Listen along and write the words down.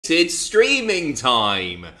It's streaming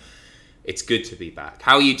time. It's good to be back.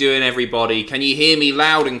 How are you doing, everybody? Can you hear me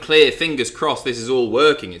loud and clear? Fingers crossed this is all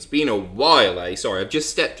working. It's been a while, eh? Sorry, I've just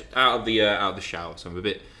stepped out of the shower, so I'm a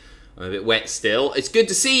bit wet still. It's good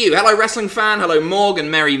to see you. Hello, wrestling fan. Hello, Morgan.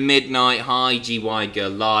 Merry midnight. Hi, GY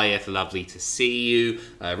Goliath. Lovely to see you.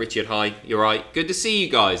 Richard, hi. You're right. Good to see you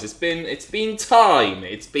guys. It's been time.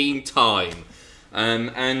 It's been time.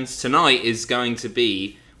 And tonight is going to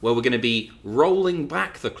be, well, we're going to be rolling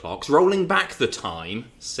back the clocks, rolling back the time,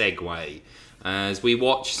 segue, as we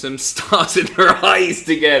watch some Stars in Her Eyes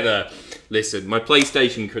together. Listen, my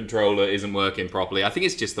PlayStation controller isn't working properly. I think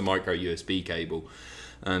it's just the micro USB cable,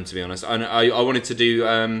 to be honest. I wanted to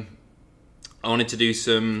do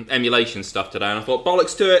some emulation stuff today, and I thought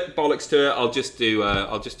bollocks to it. I'll just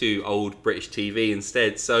do old British TV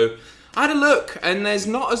instead. So I had a look, and there's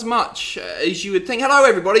not as much as you would think. Hello,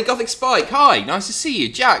 everybody. Gothic Spike. Hi. Nice to see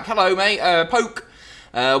you. Jack. Hello, mate. Poke.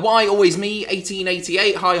 Why always me?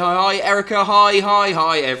 1888. Hi. Erica.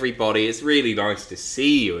 Hi, everybody. It's really nice to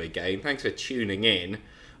see you again. Thanks for tuning in.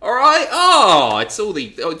 All right. Oh, it's all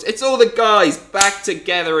the guys back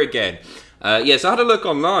together again. Yes, I had a look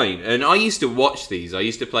online, and I used to watch these. I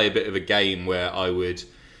used to play a bit of a game where I would.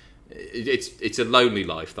 It's a lonely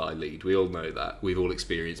life that I lead. We all know that. We've all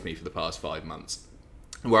experienced me for the past 5 months.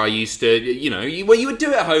 Where I used to, you would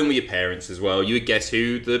do it at home with your parents as well. You would guess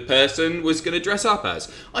who the person was going to dress up as.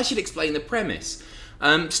 I should explain the premise.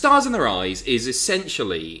 Stars in Their Eyes is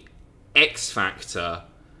essentially X Factor,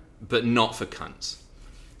 but not for cunts.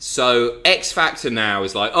 So X Factor now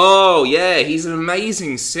is like, oh yeah, he's an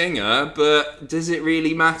amazing singer, but does it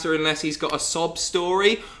really matter unless he's got a sob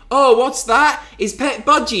story? Oh, what's that? His pet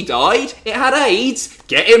budgie died? It had AIDS?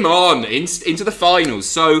 Get him on into the finals.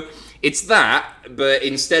 So it's that, but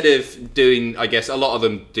instead of doing, I guess a lot of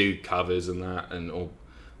them do covers and that, or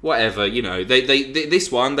whatever,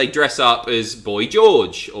 this one, they dress up as Boy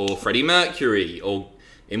George or Freddie Mercury, or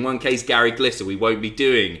in one case, Gary Glitter. We won't be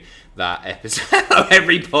doing that episode. Hello,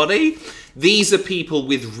 everybody. These are people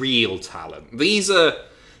with real talent. These are,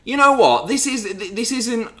 you know what? This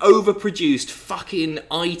isn't overproduced fucking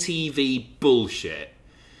ITV bullshit.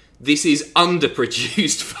 This is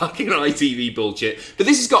underproduced fucking ITV bullshit. But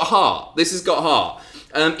this has got heart. It's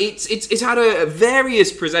had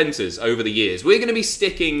various presenters over the years. We're going to be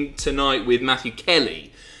sticking tonight with Matthew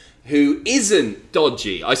Kelly, who isn't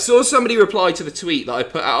dodgy. I saw somebody reply to the tweet that I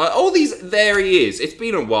put out. There he is. It's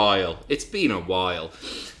been a while.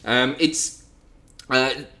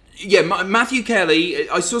 Matthew Kelly,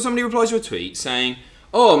 I saw somebody reply to a tweet saying,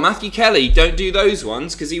 oh, Matthew Kelly, don't do those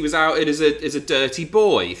ones because he was outed as a dirty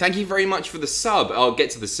boy. Thank you very much for the sub. I'll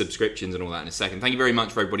get to the subscriptions and all that in a second. Thank you very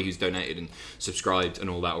much for everybody who's donated and subscribed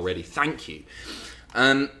and all that already. Thank you.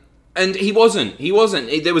 And he wasn't.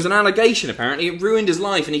 There was an allegation, apparently. It ruined his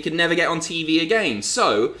life and he could never get on TV again.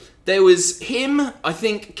 So there was him. I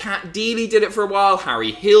think Kat Deely did it for a while.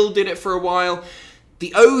 Harry Hill did it for a while.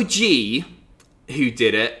 The OG who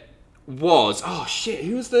did it was... Oh, shit.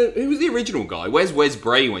 Who was the original guy? Where's Wes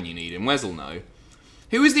Bray when you need him? Wes will know.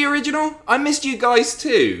 Who was the original? I missed you guys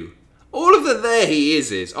too. All of the there he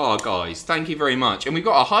is. Oh, guys, thank you very much. And we've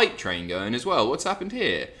got a hype train going as well. What's happened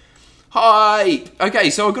here? Hi! Okay,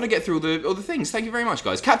 so I've got to get through all the things. Thank you very much,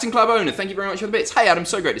 guys. Captain Club Owner, thank you very much for the bits. Hey, Adam,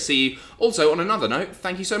 so great to see you. Also, on another note,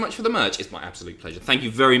 thank you so much for the merch. It's my absolute pleasure. Thank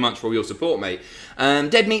you very much for all your support, mate.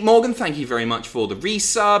 Dead Meat Morgan, thank you very much for the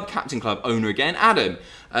resub. Captain Club Owner again. Adam,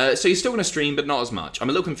 so you're still going to stream, but not as much. I'm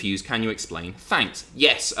a little confused. Can you explain? Thanks.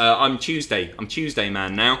 Yes, I'm Tuesday. I'm Tuesday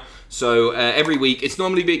man now. So every week, it's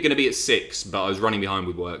normally going to be at 6, but I was running behind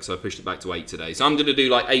with work, so I pushed it back to 8 today. So I'm going to do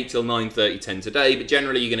like 8 till 9:30, 10 today, but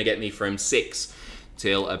generally you're going to get me from 6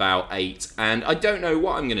 till about 8. And I don't know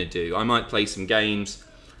what I'm going to do. I might play some games.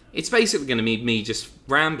 It's basically going to be me just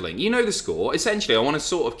rambling. You know the score. Essentially, I want to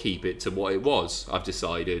sort of keep it to what it was, I've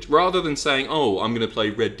decided. Rather than saying, oh, I'm going to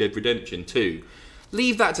play Red Dead Redemption 2.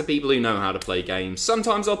 Leave that to people who know how to play games.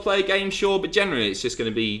 Sometimes I'll play a game, sure, but generally it's just going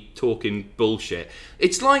to be talking bullshit.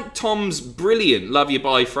 It's like Tom's brilliant Love You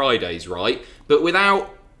Bye Fridays, right? But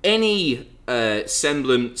without any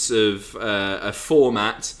semblance of a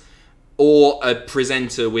format or a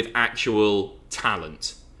presenter with actual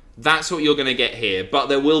talent. That's what you're going to get here, but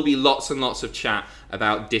there will be lots and lots of chat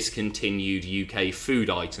about discontinued UK food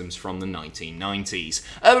items from the 1990s.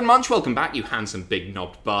 Urban Munch, welcome back, you handsome big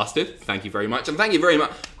knobbed bastard. Thank you very much, and thank you very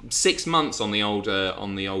much. 6 months on the old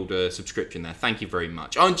subscription there. Thank you very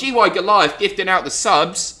much. Oh, and GY Goliath gifting out the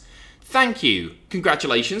subs. Thank you.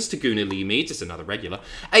 Congratulations to Guna Lee Mead, just another regular.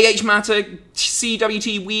 AH Matter,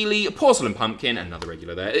 CWT Wheelie, Porcelain Pumpkin, another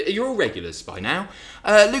regular there. You're all regulars by now.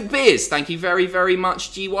 Luke Beers, thank you very, very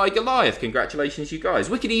much. GY Goliath, congratulations you guys.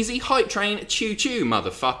 Wicked Easy, Hype Train, Choo Choo,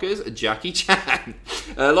 motherfuckers. Jackie Chan.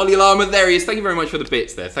 Lolly Llama, there he is. Thank you very much for the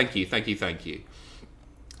bits there. Thank you, thank you, thank you.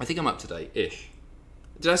 I think I'm up to date-ish.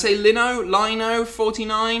 Did I say Lino,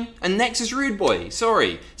 49? And Nexus Rude Boy,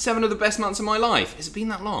 sorry. 7 of the best months of my life. Has it been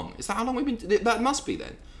that long? Is that how long we've been? That must be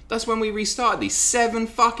then. That's when we restarted these 7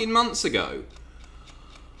 fucking months ago.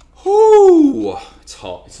 Whoo! It's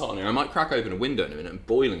hot. It's hot in here. I might crack open a window in a minute and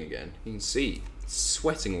boiling again. You can see. It's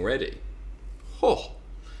sweating already. Oh.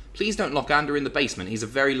 Please don't lock Andrew in the basement. He's a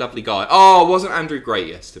very lovely guy. Oh, wasn't Andrew great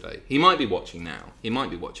yesterday? He might be watching now. He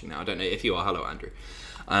might be watching now. I don't know if you are. Hello, Andrew.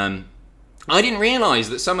 I didn't realise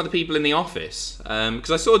that some of the people in the office, because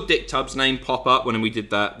I saw Dick Tubbs' name pop up when we did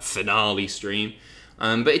that finale stream,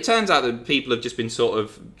 but it turns out that people have just been sort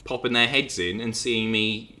of popping their heads in and seeing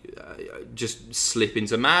me just slip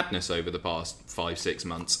into madness over the past 5-6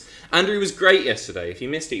 months. Andrew was great yesterday. If you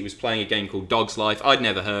missed it, he was playing a game called Dog's Life. I'd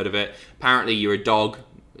never heard of it. Apparently you're a dog,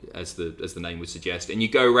 as the name would suggest, and you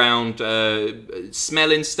go around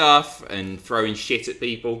smelling stuff and throwing shit at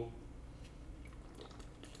people.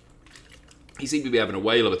 He seemed to be having a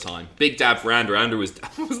whale of a time. Big dab for Andrew. Andrew was...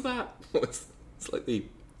 What was that? It's like the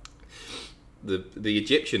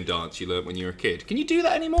Egyptian dance you learnt when you were a kid. Can you do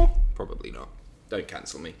that anymore? Probably not. Don't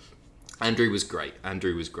cancel me. Andrew was great.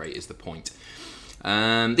 Andrew was great is the point.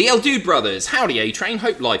 The El Dude Brothers. Howdy, A-Train.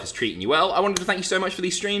 Hope life is treating you well. I wanted to thank you so much for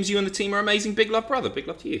these streams. You and the team are amazing. Big love, brother. Big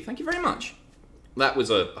love to you. Thank you very much. That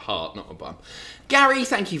was a heart, not a bum. Gary,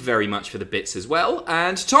 thank you very much for the bits as well.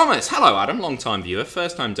 And Thomas, hello Adam, long-time viewer,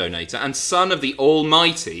 first-time donator, and son of the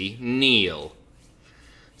almighty Neil.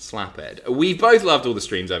 Slaphead. We've both loved all the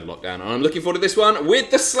streams over lockdown, and I'm looking forward to this one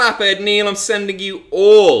with the Slaphead. Neil, I'm sending you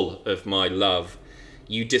all of my love.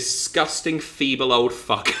 You disgusting, feeble old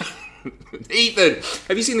fucker. Ethan,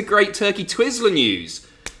 have you seen the great Turkey Twizzler news?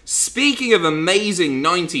 Speaking of amazing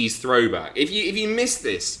 90s throwback, if you missed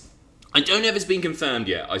this, I don't know if it's been confirmed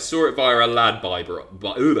yet. I saw it via a Lad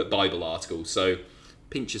Bible article, so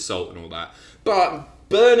pinch of salt and all that. But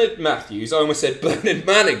Bernard Matthews, I almost said Bernard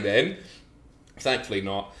Manning then. Thankfully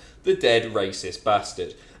not. The dead racist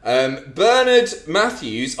bastard. Bernard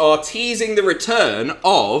Matthews are teasing the return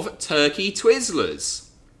of Turkey Twizzlers.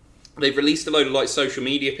 They've released a load of like social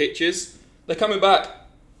media pictures. They're coming back.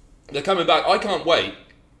 They're coming back. I can't wait.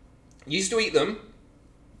 Used to eat them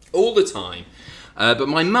all the time. But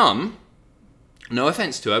my mum, no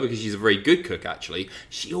offence to her because she's a very good cook actually,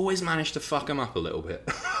 she always managed to fuck them up a little bit.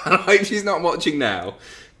 And I hope she's not watching now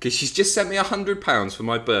because she's just sent me £100 for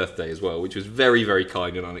my birthday as well, which was very, very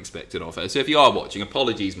kind and unexpected of her. So if you are watching,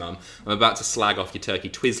 apologies mum, I'm about to slag off your turkey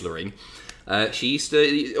twizzlering. She used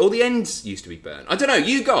to, all the ends used to be burnt. I don't know,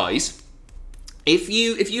 you guys, if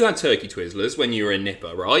you had turkey twizzlers when you were a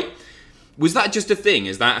nipper, right? Was that just a thing?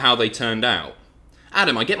 Is that how they turned out?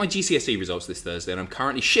 Adam, I get my GCSE results this Thursday and I'm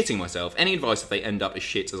currently shitting myself. Any advice if they end up as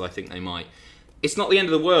shit as I think they might? It's not the end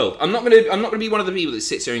of the world. I'm not gonna be one of the people that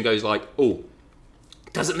sits here and goes like, oh,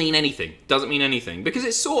 doesn't mean anything. Doesn't mean anything. Because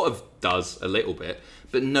it sort of does a little bit,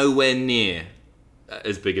 but nowhere near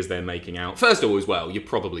as big as they're making out. First of all, as well, you're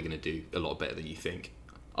probably going to do a lot better than you think.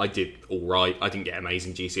 I did all right. I didn't get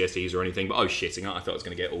amazing GCSEs or anything, but I was shitting out. I thought I was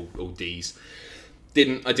going to get all Ds.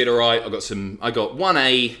 Didn't. I did all right. I got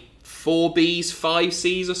 1A, 4 Bs, 5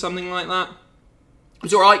 Cs or something like that. It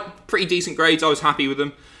was all right. Pretty decent grades. I was happy with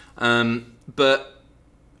them. But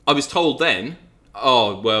I was told then,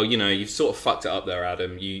 oh, well, you know, you've sort of fucked it up there,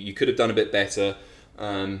 Adam. You could have done a bit better.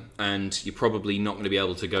 And you're probably not going to be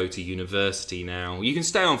able to go to university now. You can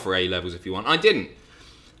stay on for A-levels if you want. I didn't.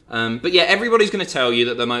 But yeah, everybody's going to tell you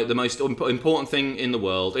that the most important thing in the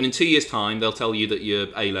world, and in 2 years' time, they'll tell you that your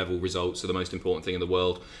A-level results are the most important thing in the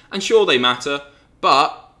world. And sure, they matter,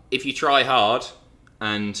 but if you try hard,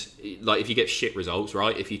 and like if you get shit results,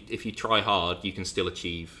 right? If you try hard, you can still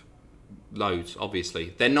achieve loads,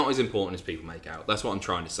 obviously. They're not as important as people make out. That's what I'm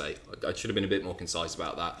trying to say. I should have been a bit more concise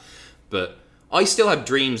about that. But I still have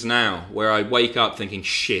dreams now where I wake up thinking,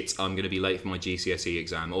 shit, I'm going to be late for my GCSE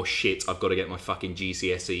exam, or shit, I've got to get my fucking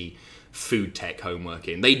GCSE food tech homework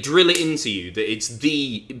in. They drill it into you that it's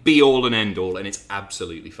the be-all and end-all, and it's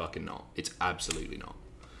absolutely fucking not. It's absolutely not.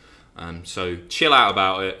 So chill out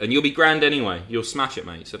about it, and you'll be grand anyway. You'll smash it,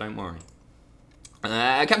 mate, so don't worry.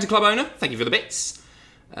 Captain Club Owner, thank you for the bits.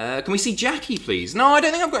 Can we see Jackie, please? No, I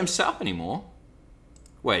don't think I've got him set up anymore.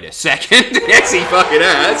 Wait a second. Yes, he fucking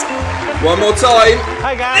has. One more time.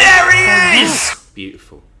 Hi, guys. There he is.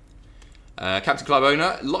 Beautiful. Captain Club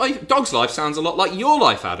Owner, Dog's life sounds a lot like your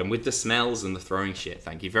life, Adam, with the smells and the throwing shit.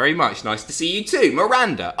 Thank you very much. Nice to see you too.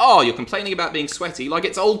 Miranda, oh, you're complaining about being sweaty like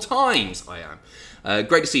it's old times. I am.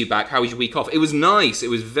 Great to see you back. How was your week off? It was nice. It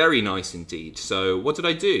was very nice indeed. So what did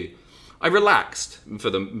I do? I relaxed for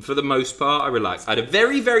the most part. I relaxed. I had a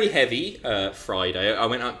very, very heavy Friday. I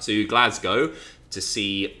went up to Glasgow to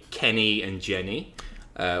see Kenny and Jenny.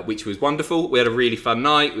 Which was wonderful. We had a really fun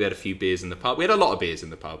night. We had a few beers in the pub. We had a lot of beers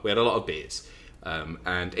in the pub. We had a lot of beers.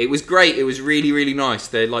 And it was great. It was really, really nice.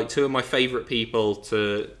 They're like two of my favourite people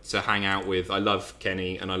to hang out with. I love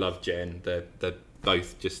Kenny and I love Jen. They're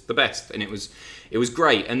both just the best. And it was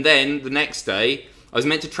great. And then the next day, I was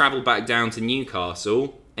meant to travel back down to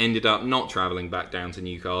Newcastle. Ended up not travelling back down to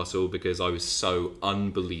Newcastle because I was so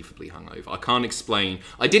unbelievably hungover. I can't explain.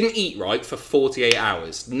 I didn't eat right for 48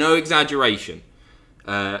 hours. No exaggeration.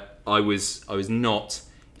 I was not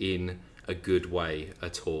in a good way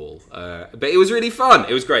at all, but it was really fun.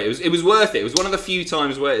 It was great. It was worth it. It was one of the few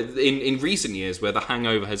times where in recent years where the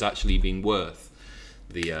hangover has actually been worth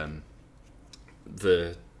the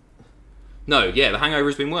hangover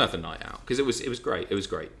has been worth a night out because it was great. It was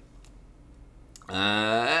great. Where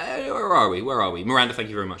are we? Miranda, thank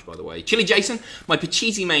you very much, by the way. Chili Jason, my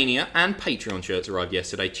Pachisi Mania and Patreon shirts arrived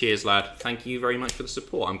yesterday. Cheers, lad. Thank you very much for the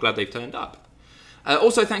support. I'm glad they've turned up.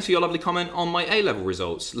 Also, thanks for your lovely comment on my A-level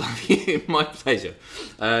results. Love you. My pleasure.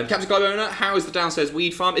 Captain Club Owner, how is the downstairs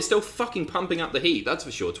weed farm? It's still fucking pumping up the heat, that's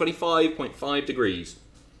for sure. 25.5 degrees.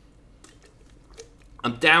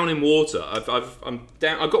 I'm down in water. I'm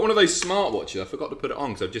down. I've got one of those smartwatches. I forgot to put it on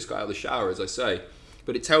because I've just got out of the shower, as I say.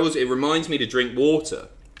 But it reminds me to drink water.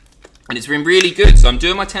 And it's been really good. So I'm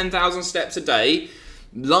doing my 10,000 steps a day.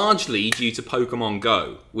 Largely due to Pokemon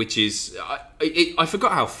Go, which is... I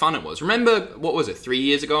forgot how fun it was. Remember, what was it, 3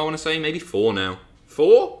 years ago, I want to say? Maybe 4 now.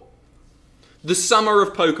 4? The summer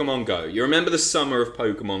of Pokemon Go. You remember the summer of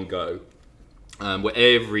Pokemon Go? Where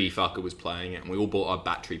every fucker was playing it, and we all bought our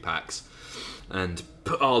battery packs. And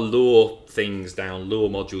put our lure things down, lure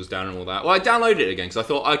modules down and all that. Well, I downloaded it again, because I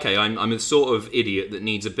thought, okay, I'm a sort of idiot that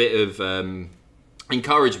needs a bit of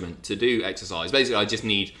encouragement to do exercise. Basically, I just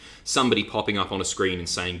need somebody popping up on a screen and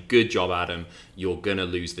saying, good job, Adam, you're gonna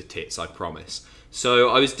lose the tits, I promise. So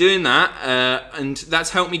I was doing that, and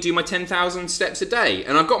that's helped me do my 10,000 steps a day.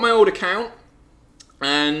 And I've got my old account,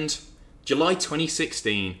 and July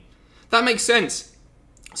 2016. That makes sense.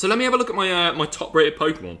 So let me have a look at my my top-rated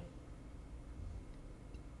Pokemon.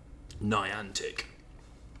 Niantic.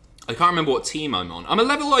 I can't remember what team I'm on. I'm a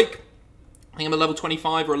level, I think I'm a level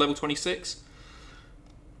 25 or a level 26.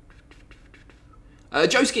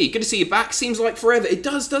 Joski, good to see you back. Seems like forever. It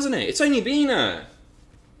does, doesn't it? It's only been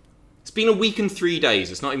it's been a week and 3 days.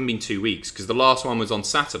 It's not even been 2 weeks because the last one was on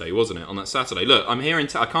Saturday, wasn't it? On that Saturday. Look, I'm here in.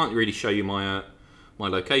 I can't really show you my my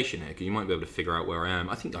location here because you might be able to figure out where I am.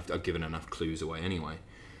 I think I've given enough clues away anyway.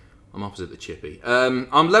 I'm opposite the Chippy.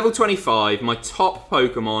 I'm level 25. My top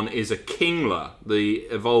Pokemon is a Kingler, the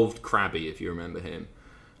evolved Krabby, if you remember him.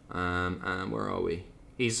 And where are we?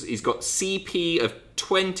 He's got CP of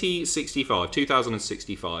 2065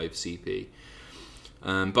 CP.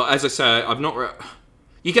 But as I say, I've not...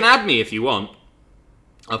 You can add me if you want.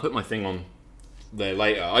 I'll put my thing on there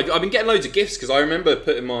later. I've been getting loads of gifts because I remember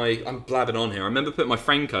putting my... I'm blabbing on here. I remember putting my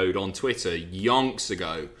friend code on Twitter yonks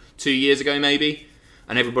ago. 2 years ago, maybe.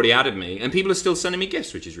 And everybody added me. And people are still sending me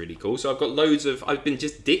gifts, which is really cool. So I've got loads of... I've been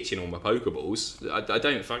just ditching all my Pokeballs. I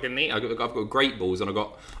don't fucking need... I've got Great Balls and I've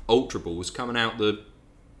got Ultra Balls coming out the...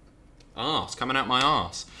 arse, coming out my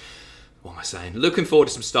arse. What am I saying? Looking forward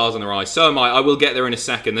to some Stars on the Rise. So am I. I will get there in a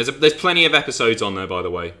second. There's plenty of episodes on there, by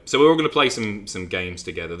the way. So we're all going to play some games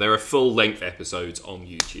together. There are full-length episodes on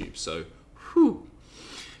YouTube. So, whew.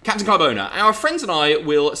 Captain Carbona, our friends and I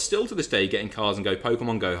will still to this day get in cars and go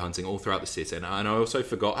Pokemon Go hunting all throughout the city. And I also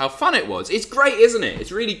forgot how fun it was. It's great, isn't it?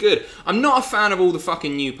 It's really good. I'm not a fan of all the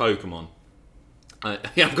fucking new Pokemon.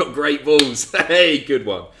 Yeah, I've got Great Balls. Hey, good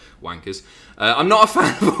one. Wankers. I'm not a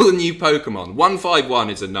fan of all the new Pokemon. 151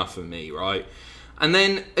 is enough for me, right? And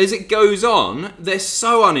then, as it goes on, they're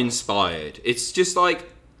so uninspired. It's just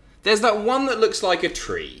like, there's that one that looks like a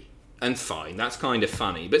tree. And fine, that's kind of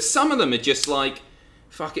funny. But some of them are just like,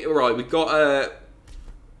 fuck it, alright, we got a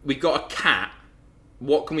cat.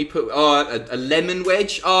 What can we put? Oh, a lemon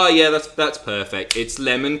wedge? Oh, yeah, that's perfect. It's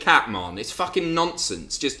Lemon Catmon. It's fucking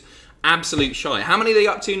nonsense. Just... absolute shite. How many are they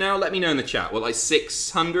up to now? Let me know in the chat. What, like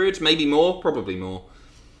 600? Maybe more? Probably more.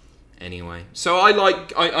 Anyway. So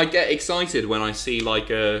I get excited when I see like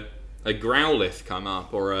a a Growlithe come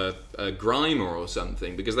up or a Grimer or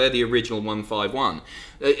something, because they're the original 151.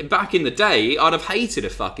 Back in the day, I'd have hated a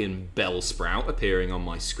fucking Bellsprout appearing on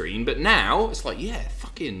my screen, but now it's like, yeah,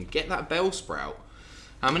 fucking get that Bellsprout.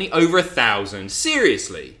 How many? Over 1,000.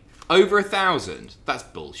 Seriously, over 1,000. That's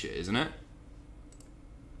bullshit, isn't it?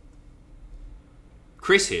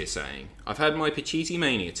 Chris here saying, I've had my Pachiti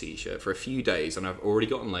Mania t-shirt for a few days and I've already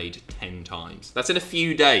gotten laid 10 times. That's in a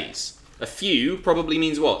few days. A few probably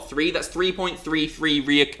means what? 3? That's 3.33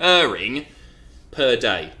 reoccurring per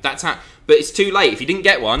day. That's how. But it's too late. If you didn't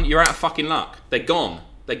get one, you're out of fucking luck. They're gone.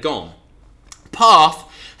 They're gone. Path.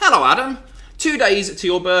 Hello, Adam. 2 days to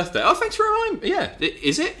your birthday. Oh, thanks for reminding me. Yeah.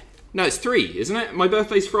 Is it? No, it's 3, isn't it? My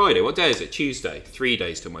birthday's Friday. What day is it? Tuesday. 3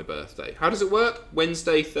 days to my birthday. How does it work?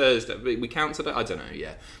 Wednesday, Thursday. We count today? I don't know.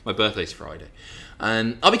 Yeah. My birthday's Friday.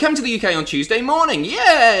 I'll be coming to the UK on Tuesday morning.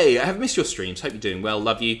 Yay! I have missed your streams. Hope you're doing well.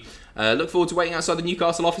 Love you. Look forward to waiting outside the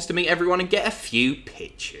Newcastle office to meet everyone and get a few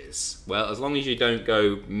pictures. Well, as long as you don't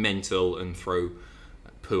go mental and throw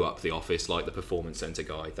poo up the office like the Performance Centre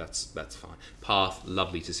guy, that's fine. Path,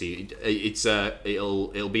 lovely to see you.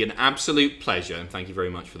 It'll be an absolute pleasure, and thank you very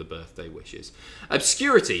much for the birthday wishes.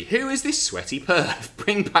 Obscurity, who is this sweaty perv?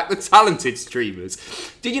 Bring back the talented streamers.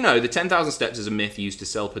 Did you know the 10,000 steps is a myth used to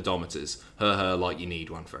sell pedometers? Like you need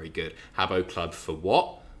one. Very good. Habbo Club for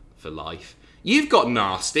what? For life. You've got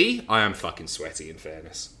nasty. I am fucking sweaty, in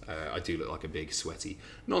fairness. I do look like a big sweaty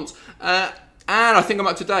nonce. And I think I'm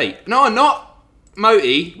up to date. No, I'm not.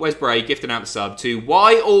 Moti, where's Bray, gifting out the sub to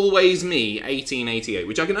Why Always Me 1888,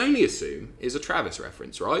 which I can only assume is a Travis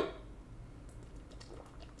reference, right?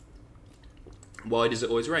 Why does it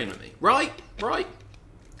always rain on me? Right.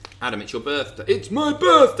 Adam, it's your birthday. It's my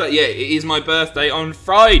birthday! Yeah, it is my birthday on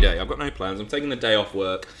Friday. I've got no plans. I'm taking the day off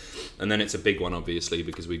work. And then it's a big one, obviously,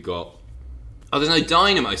 because we've got... Oh, there's no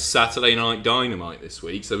Dynamite. Saturday Night Dynamite this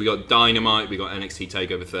week. So we got Dynamite, we got NXT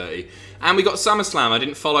TakeOver 30, and we got SummerSlam. I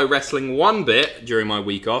didn't follow wrestling one bit during my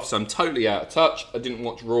week off, so I'm totally out of touch. I didn't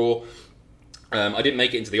watch Raw. I didn't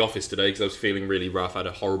make it into the office today because I was feeling really rough. I had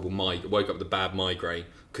a horrible woke up with a bad migraine.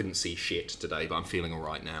 Couldn't see shit today, but I'm feeling all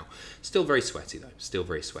right now. Still very sweaty, though. Still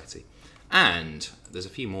very sweaty. And there's a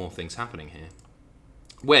few more things happening here.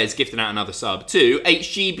 Wes gifting out another sub to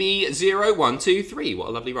HGB0123. What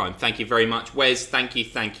a lovely rhyme. Thank you very much, Wes. Thank you.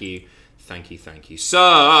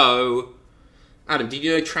 So, Adam, did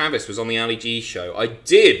you know Travis was on the Ali G show? I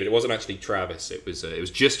did, but it wasn't actually Travis. It was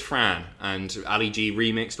just Fran, and Ali G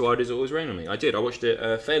remixed Why Does It Always Rain on Me. I did. I watched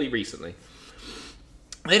it fairly recently.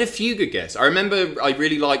 They had a few good guests. I remember I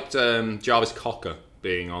really liked Jarvis Cocker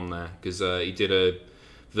being on there because he did a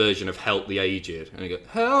version of Help the Aged, and he goes,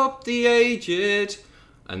 Help the Aged.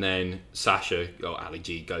 And then Sasha, Ali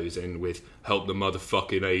G, goes in with Help the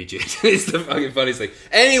Motherfucking Aged. It's the fucking funniest thing.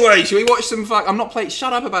 Anyway, should we watch some I'm not playing...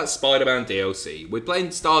 Shut up about Spider-Man DLC. We're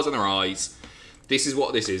playing Stars in Their Eyes. This is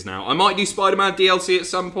what this is now. I might do Spider-Man DLC at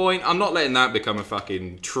some point. I'm not letting that become a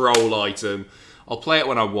fucking troll item. I'll play it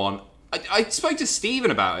when I want. I spoke to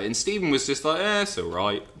Steven about it, and Steven was just like, it's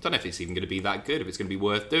alright. I don't know if it's even going to be that good, if it's going to be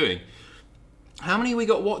worth doing. How many have we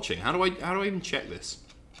got watching? How do I even check this?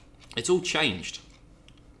 It's all changed.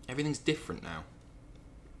 Everything's different now.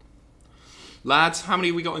 Lads, how many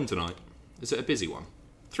have we got in tonight? Is it a busy one?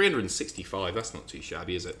 365, that's not too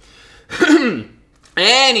shabby, is it?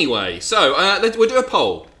 Anyway, so we'll do a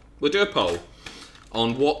poll. We'll do a poll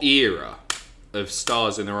on what era of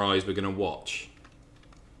Stars in Their Eyes we're going to watch.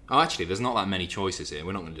 Oh, actually, there's not that many choices here.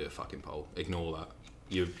 We're not going to do a fucking poll. Ignore that.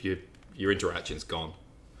 Your interaction's gone.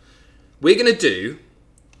 We're going to do...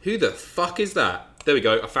 Who the fuck is that? There we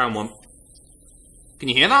go, I found one. Can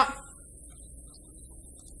you hear that?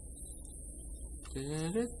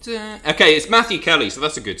 Okay, it's Matthew Kelly, so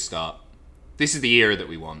that's a good start. This is the era that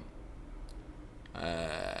we want.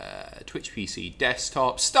 Twitch PC,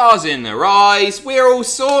 desktop, Stars in Their Eyes. We're all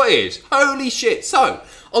sorted. Holy shit. So,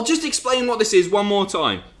 I'll just explain what this is one more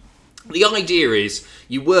time. The idea is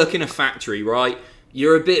you work in a factory, right?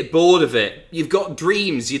 You're a bit bored of it. You've got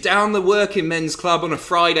dreams. You're down the working men's club on a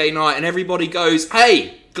Friday night and everybody goes,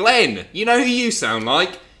 hey, Glenn, you know who you sound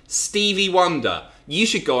like? Stevie Wonder. You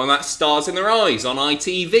should go on that Stars in Their Eyes on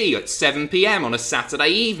ITV at 7 PM on a Saturday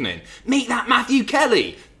evening. Meet that Matthew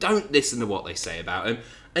Kelly. Don't listen to what they say about him.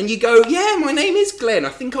 And you go, yeah, my name is Glenn. I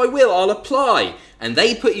think I will. I'll apply. And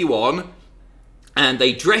they put you on and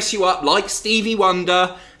they dress you up like Stevie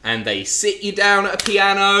Wonder and they sit you down at a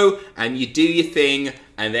piano and you do your thing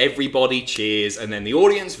and everybody cheers and then the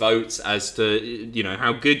audience votes as to, you know,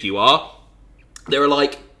 how good you are. There are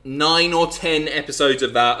like 9 or 10 episodes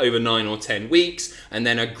of that over 9 or 10 weeks, and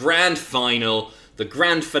then a grand final, the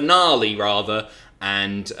grand finale rather,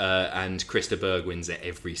 and Krista Berg wins it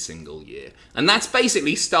every single year. And that's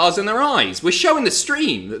basically Stars in Their Eyes. We're showing the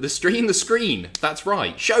screen. The screen. That's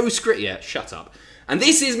right. Show screen. Yeah, shut up. And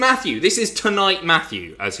this is Matthew. This is Tonight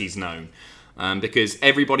Matthew, as he's known. Because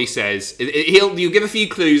everybody says... You'll give a few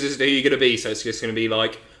clues as to who you're going to be. So it's just going to be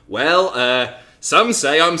like, well, some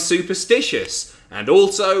say I'm superstitious. And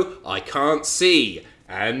also, I can't see.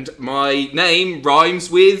 And my name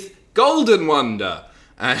rhymes with Golden Wonder.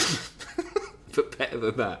 But better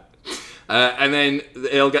than that. And then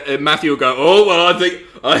Matthew will go, oh, well, I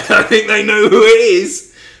think they know who it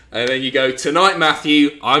is. And then you go, tonight,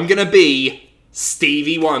 Matthew, I'm going to be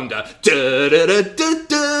Stevie Wonder. Through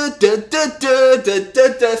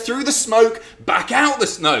the smoke, back out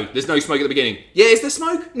the... No, there's no smoke at the beginning. Yeah, is there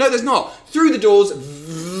smoke? No, there's not. Through the doors,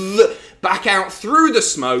 back out through the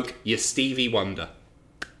smoke, you're Stevie Wonder.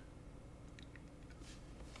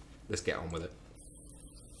 Let's get on with it.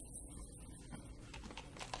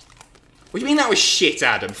 What do you mean that was shit,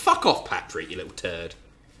 Adam? Fuck off, Patrick, you little turd.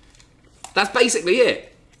 That's basically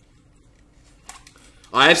it.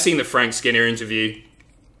 I have seen the Frank Skinner interview.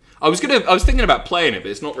 I was thinking about playing it,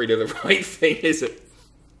 but it's not really the right thing, is it?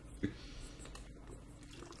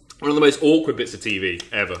 One of the most awkward bits of TV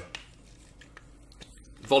ever.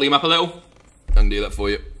 Volume up a little. I can do that for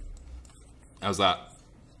you. How's that?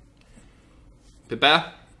 Bit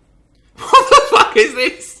better? What the fuck is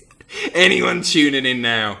this? Anyone tuning in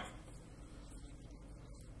now?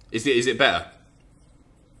 Is it better?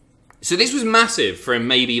 So this was massive from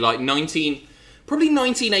maybe like probably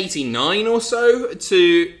 1989 or so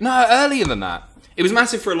to, no, earlier than that. It was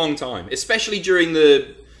massive for a long time, especially during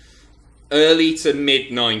the early to mid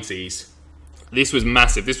 90s. This was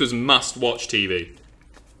massive. This was must-watch TV.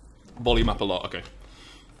 Volume up a lot, okay.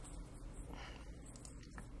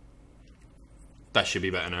 That should be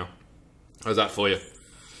better now. How's that for you?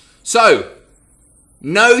 So,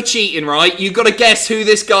 no cheating, right? You've got to guess who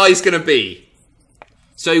this guy's going to be.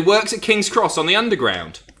 So he works at King's Cross on the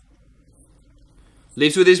Underground.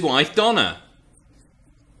 Lives with his wife, Donna.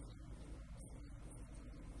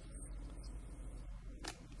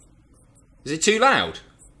 Is it too loud?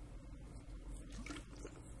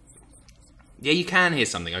 Yeah, you can hear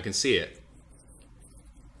something. I can see it.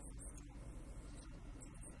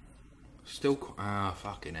 Still... Ah,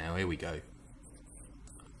 fucking hell. Here we go.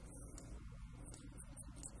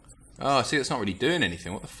 Oh, see, that's not really doing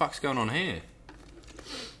anything. What the fuck's going on here?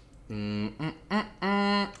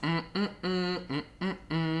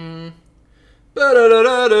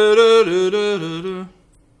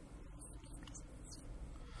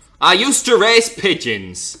 I used to race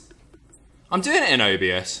pigeons. I'm doing it in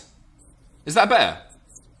OBS. Is that better?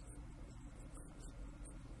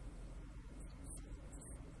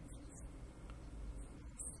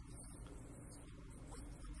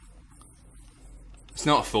 It's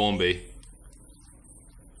not a Thornby.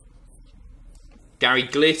 Gary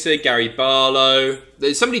Glitter, Gary Barlow.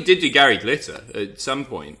 Somebody did do Gary Glitter at some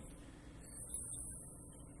point.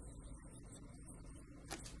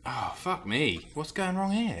 Oh, fuck me. What's going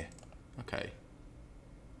wrong here? Okay.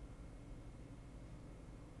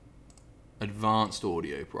 Advanced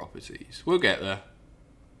audio properties. We'll get there.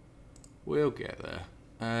 We'll get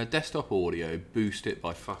there. Desktop audio. Boost it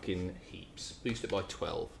by fucking heaps. Boost it by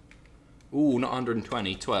 12. Ooh, not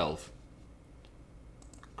 120, 12.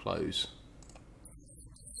 Close.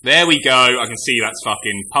 There we go. I can see that's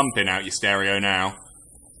fucking pumping out your stereo now.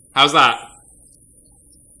 How's that?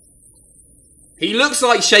 He looks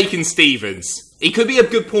like Shakin' Stevens. He could be a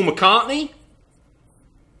good Paul McCartney.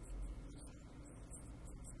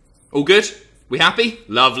 All good? We happy?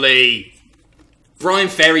 Lovely. Brian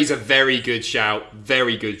Ferry's a very good shout.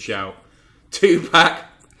 Very good shout. Tupac.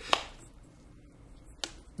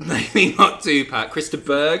 Maybe not Tupac. Krista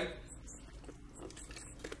Berg.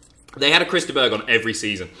 They had a Krista Berg on every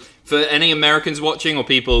season. For any Americans watching or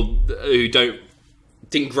people who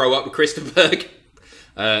didn't grow up with Krista Berg,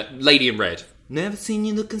 Lady in Red. Never seen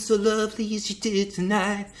you looking so lovely as you did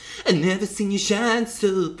tonight. I never seen you shine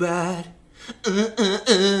so bright.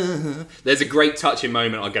 There's a great touching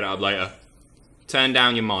moment. I'll get it up later. Turn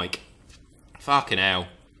down your mic. Fucking hell.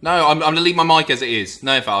 No, I'm going to leave my mic as it is.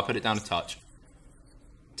 No, if I'll put it down a touch.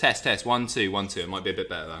 Test, test. 1, 2, 1, 2. It might be a bit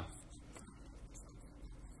better though.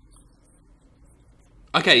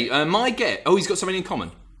 Okay, my get. Oh, he's got something in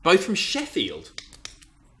common. Both from Sheffield.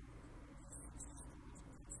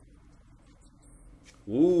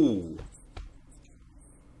 Ooh.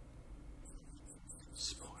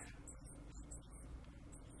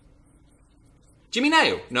 Jimmy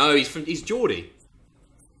Nail? No, he's Geordie.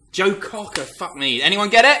 Joe Cocker, fuck me. Anyone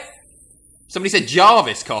get it? Somebody said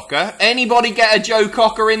Jarvis Cocker. Anybody get a Joe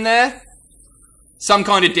Cocker in there? Some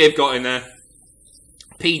kind of div got in there.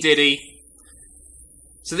 P. Diddy.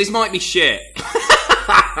 So this might be shit.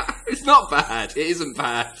 It's not bad. It isn't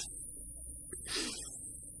bad.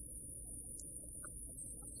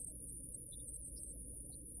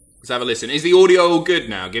 Let's have a listen. Is the audio all good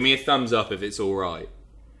now? Give me a thumbs up if it's alright.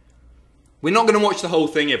 We're not going to watch the whole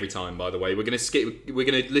thing every time, by the way. We're going to skip. We're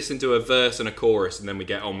going to listen to a verse and a chorus and then we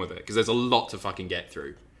get on with it. Because there's a lot to fucking get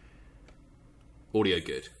through. Audio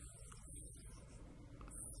good.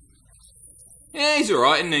 Yeah, he's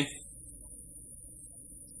alright, isn't he?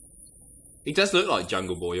 He does look like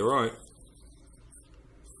Jungle Boy, you're right.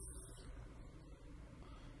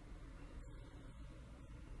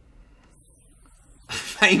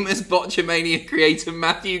 Famous Botchamania creator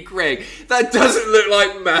Matthew Craig. That doesn't look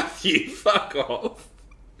like Matthew. Fuck off.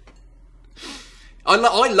 I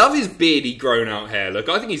love his beardy grown out hair look.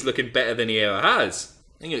 I think he's looking better than he ever has.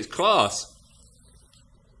 I think it's class.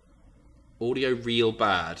 Audio real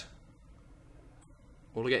bad.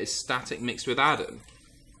 All I get is static mixed with Adam.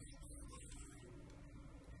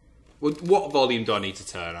 Well, what volume do I need to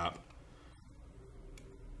turn up?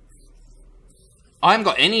 I haven't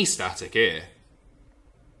got any static here.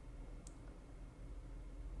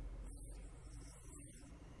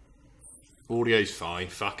 Audio's fine,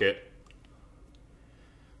 fuck it.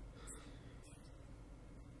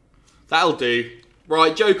 That'll do.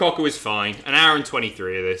 Right, Joe Cocker was fine. An hour and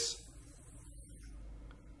 23 of this.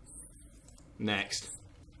 Next.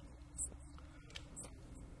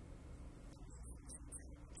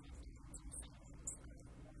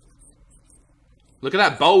 Look at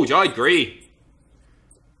that bulge, I agree.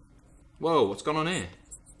 Whoa, what's going on here?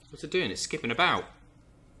 What's it doing? It's skipping about.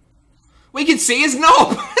 We can see his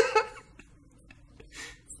knob!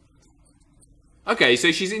 Okay,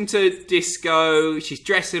 so she's into disco, she's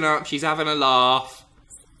dressing up, she's having a laugh.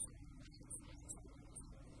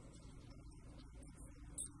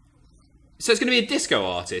 So it's going to be a disco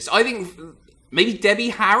artist. I think maybe Debbie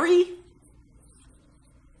Harry?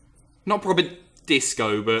 Not proper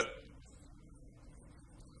disco, but...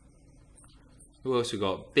 Who else we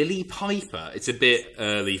got? Billie Piper. It's a bit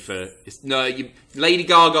early for... Lady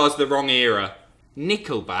Gaga's the wrong era.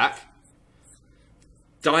 Nickelback.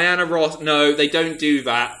 Diana Ross. No, they don't do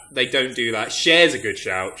that. They don't do that. Cher's a good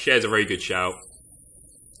shout. Cher's a very good shout.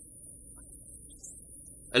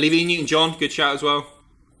 Olivia Newton-John, good shout as well.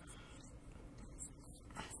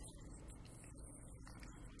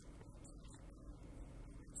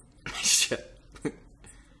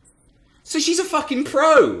 So she's a fucking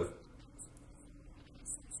pro.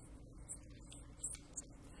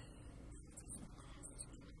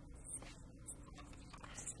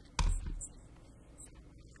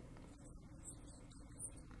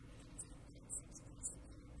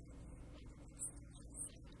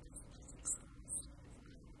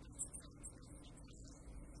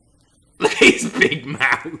 Look at his big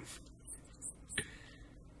mouth.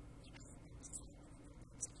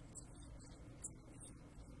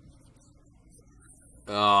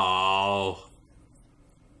 Oh.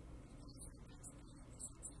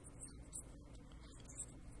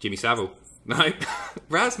 Jimmy Savile. No.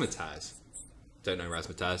 Razzmatazz. Don't know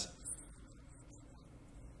Razzmatazz.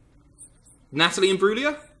 Natalie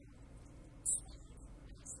Imbruglia?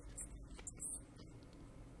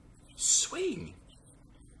 Swing.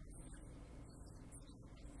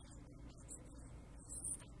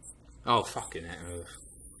 Oh, fucking hell.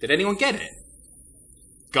 Did anyone get it?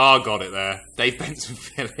 Gar got it there. Dave Benson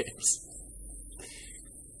Phillips.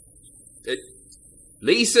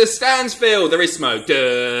 Lisa Stansfield. There is smoke.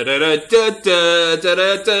 Da, da, da, da, da, da,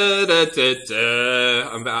 da, da, da, da.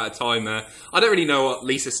 I'm out of time there. I don't really know what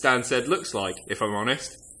Lisa Stansfield looks like, if I'm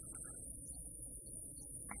honest.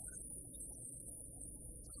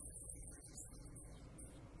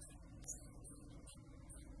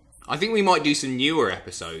 I think we might do some newer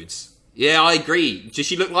episodes. Yeah, I agree. Does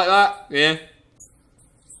she look like that? Yeah.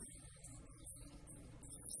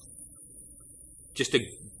 Just a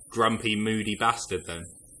grumpy, moody bastard, then.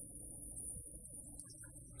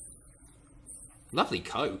 Lovely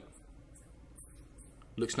coat.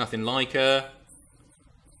 Looks nothing like her.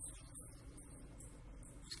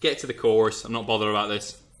 Let's get to the chorus. I'm not bothered about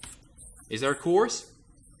this. Is there a chorus?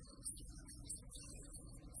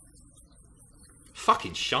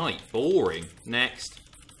 Fucking shite. Boring. Next.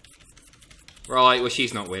 Right, well,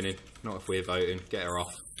 she's not winning. Not if we're voting. Get her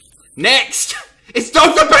off. Next! It's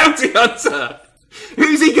Dog the Bounty Hunter!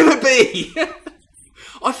 Who's he gonna be?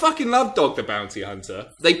 I fucking love Dog the Bounty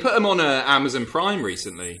Hunter. They put him on Amazon Prime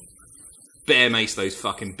recently. Bear mace those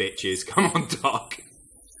fucking bitches. Come on, Dog.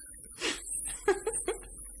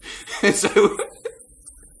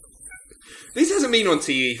 This hasn't been on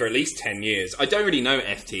TV for at least 10 years. I don't really know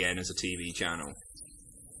FTN as a TV channel.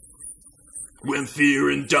 When fear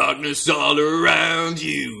and darkness all around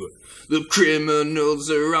you, the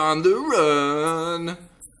criminals are on the run.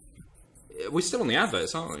 We're still on the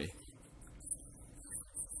adverts, aren't we?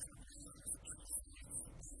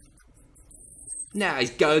 Now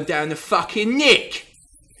he's going down the fucking nick.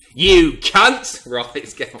 You cunt! Right,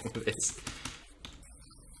 let's get on with this.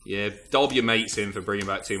 Yeah, dob your mates in for bringing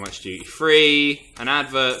back Too Much Duty Free. An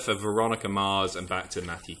advert for Veronica Mars and back to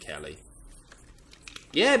Matthew Kelly.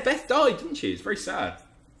 Yeah, Beth died, didn't she? It's very sad.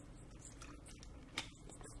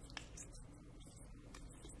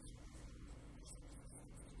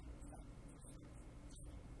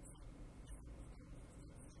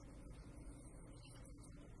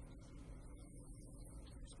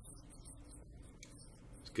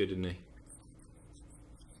 It's good, isn't he?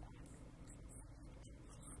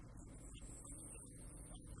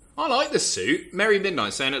 I like the suit. Merry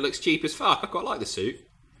Midnight saying it looks cheap as fuck. I quite like the suit.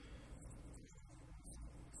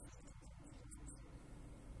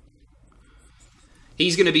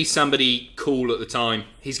 He's going to be somebody cool at the time.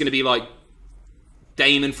 He's going to be like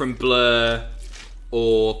Damon from Blur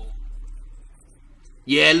or...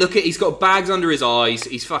 Yeah, look at... He's got bags under his eyes.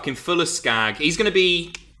 He's fucking full of skag. He's going to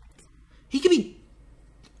be... He could be...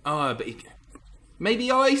 Oh, but he...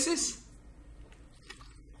 Maybe Oasis?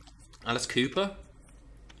 Alice Cooper?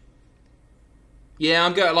 Yeah,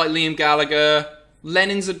 I'm going like Liam Gallagher.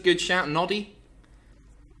 Lennon's a good shout. Noddy?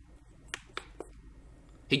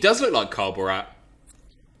 He does look like Carl Borat.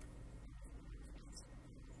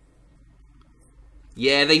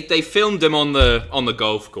 Yeah, they filmed him on the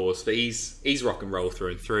golf course, but he's rock and roll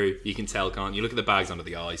through and through. You can tell, can't you? Look at the bags under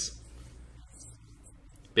the eyes.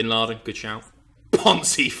 Bin Laden, good shout.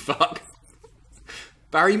 Ponzi, fuck.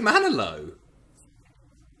 Barry Manilow.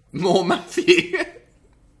 More Matthew.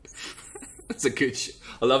 That's a good shot.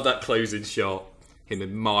 I love that closing shot. Him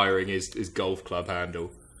admiring his golf club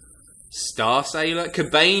handle. Star Sailor.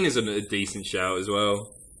 Cobain is a decent shout as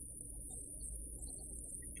well.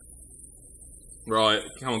 Right,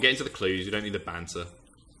 come on, get into the clues. We don't need the banter.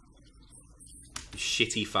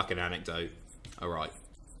 Shitty fucking anecdote. Alright.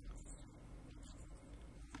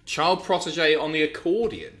 Child protege on the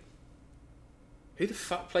accordion. Who the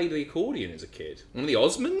fuck played the accordion as a kid? One of the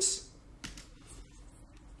Osmonds?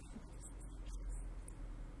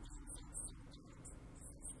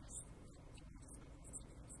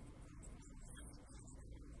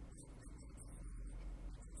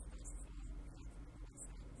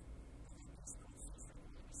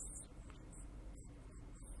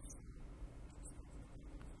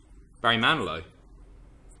 Barry Manilow.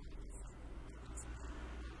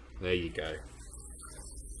 There you go.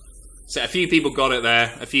 So a few people got it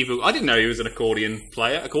there. A few people... I didn't know he was an accordion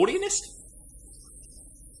player. Accordionist?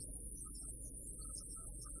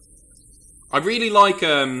 I really like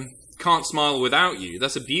Can't Smile Without You.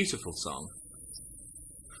 That's a beautiful song.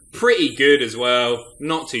 Pretty good as well.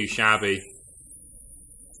 Not too shabby.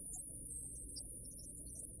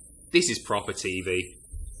 This is proper TV.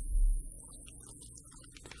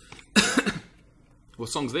 What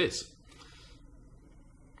song's this?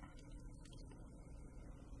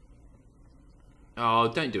 Oh,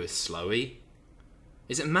 don't do a slowy.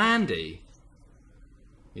 Is it Mandy?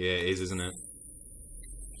 Yeah, it is, isn't it?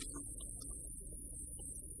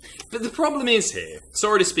 But the problem is here,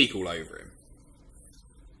 sorry to speak all over him.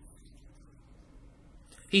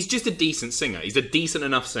 He's just a decent singer. He's a decent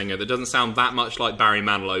enough singer that doesn't sound that much like Barry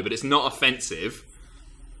Manilow, but it's not offensive.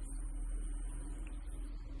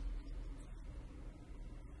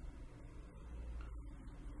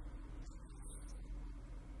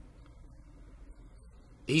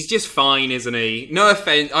 He's just fine, isn't he? No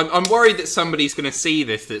offense. I'm worried that somebody's going to see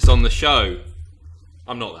this that's on the show.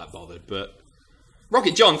 I'm not that bothered, but...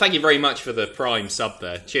 Rocket John, thank you very much for the Prime sub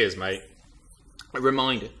there. Cheers, mate. A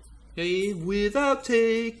reminder. Hey, without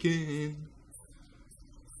taking...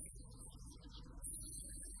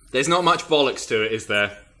 There's not much bollocks to it, is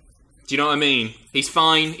there? Do you know what I mean? He's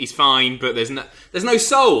fine, but there's no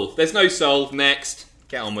soul. There's no soul. Next.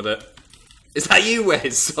 Get on with it. Is that you,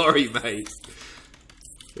 Wes? Sorry, mate.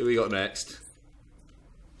 Who we got next?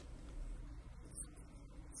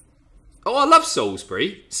 Oh, I love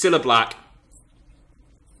Salisbury. Cilla Black.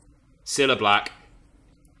 Cilla Black.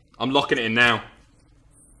 I'm locking it in now.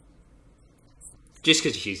 Just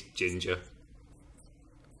because she's ginger.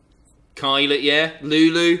 Kylie, yeah.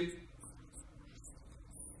 Lulu.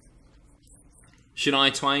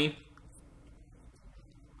 Shania Twain.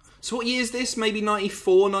 So what year is this? Maybe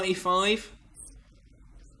 94, 95?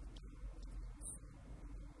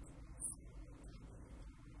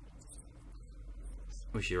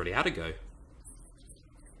 Oh, she already had a go.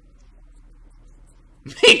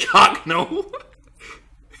 Mick Hucknall.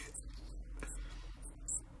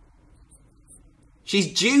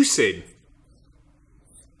 She's juicing.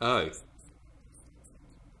 Oh.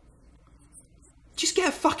 Just get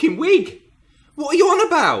a fucking wig. What are you on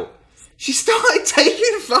about? She started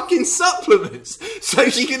taking fucking supplements so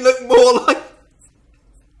she can look more like...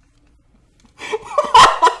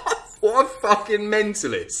 What a fucking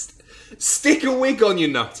mentalist. Stick a wig on, you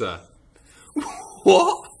nutter.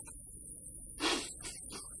 What?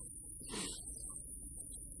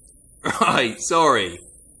 Right, sorry.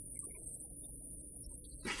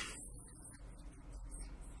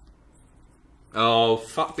 Oh,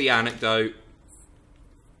 fuck the anecdote.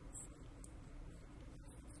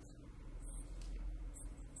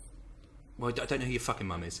 Well, I don't know who your fucking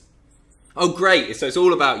mum is. Oh, great. So it's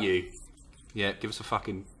all about you. Yeah, give us a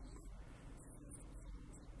fucking...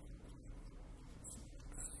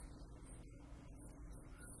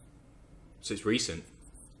 So it's recent.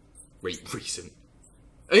 Recent.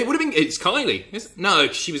 It would have been... It's Kylie. No,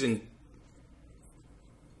 she was in...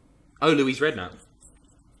 Oh, Louise Redknapp.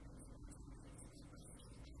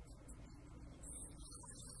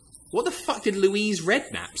 What the fuck did Louise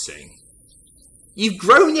Redknapp sing? You've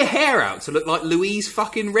grown your hair out to look like Louise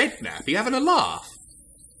fucking Redknapp. Are you having a laugh?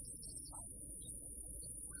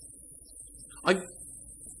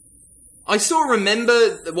 I sort of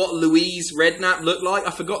remember what Louise Redknapp looked like.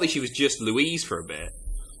 I forgot that she was just Louise for a bit.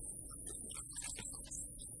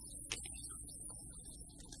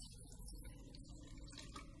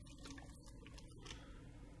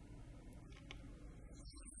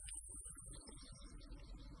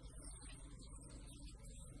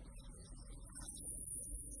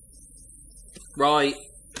 Right,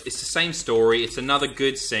 it's the same story. It's another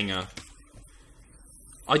good singer.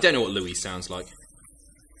 I don't know what Louise sounds like.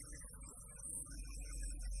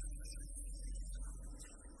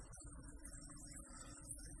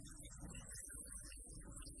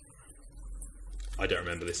 I don't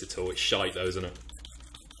remember this at all. It's shite though, isn't it?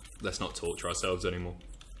 Let's not torture ourselves anymore.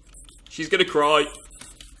 She's gonna cry.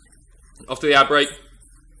 After the outbreak.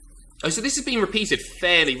 Oh, so this has been repeated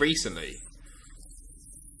fairly recently.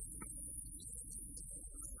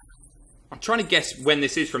 I'm trying to guess when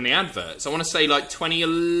this is from the adverts. I want to say like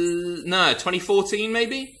 2014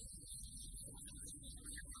 maybe?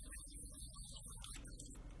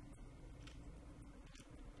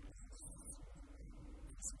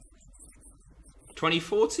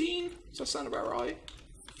 $2014? Does that sound about right?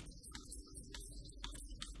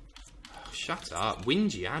 Oh, shut up.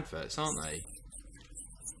 Whingy adverts, aren't they?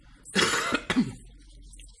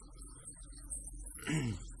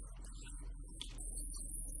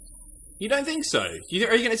 You don't think so? You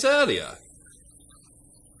reckon it's earlier?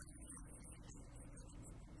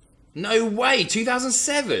 No way,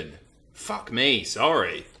 2007. Fuck me,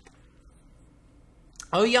 sorry.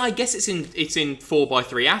 Oh yeah, I guess it's in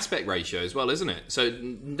 4:3 aspect ratio as well, isn't it? So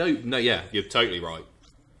no, yeah, you're totally right.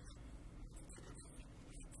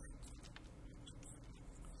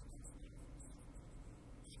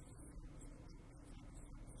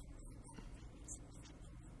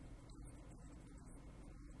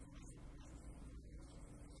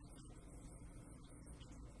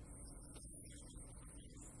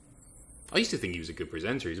 I used to think he was a good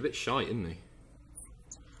presenter. He's a bit shy, isn't he?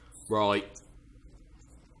 Right.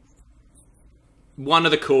 One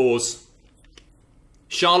of the cause.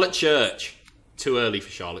 Charlotte Church. Too early for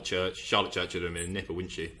Charlotte Church. Charlotte Church would have been a nipper,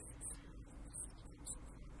 wouldn't she?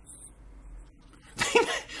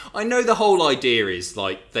 I know the whole idea is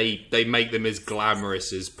like they make them as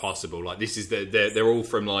glamorous as possible. Like this is they're all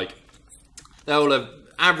from like they all have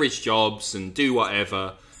average jobs and do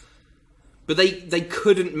whatever. But they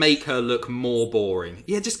couldn't make her look more boring.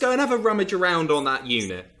 Yeah, just go and have a rummage around on that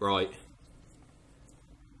unit, right?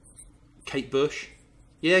 Kate Bush?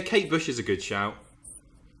 Yeah, Kate Bush is a good shout.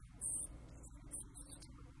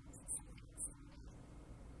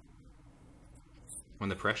 When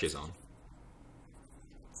the pressure's on.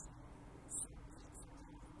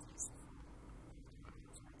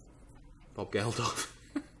 Bob Geldof.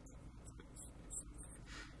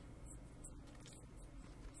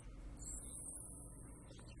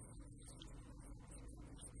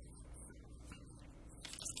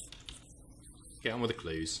 Get on with the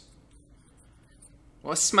clues.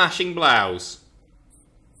 What a smashing blouse.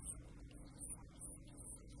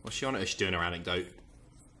 What's she on it? She's doing her anecdote.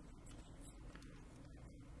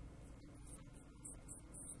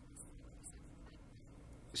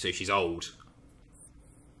 So she's old.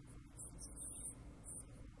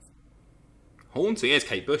 Haunting. It's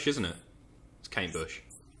Kate Bush, isn't it? It's Kate Bush.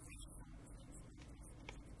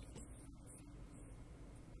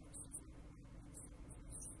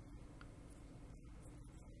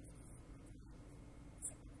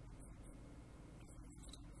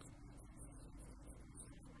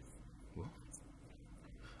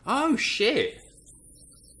 Oh, shit.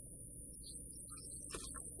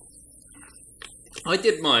 I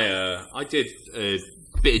did a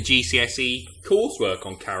bit of GCSE coursework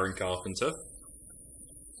on Karen Carpenter.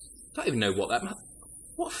 Don't even know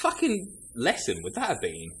what fucking lesson would that have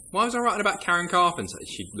been? Why was I writing about Karen Carpenter?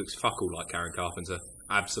 She looks fuck all like Karen Carpenter.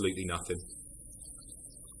 Absolutely nothing.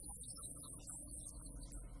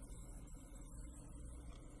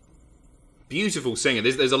 Beautiful singer.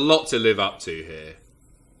 There's a lot to live up to here.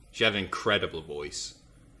 She had an incredible voice.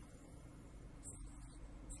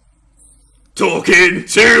 Talking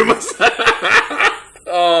to myself.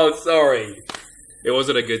 Oh, sorry. It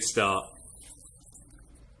wasn't a good start.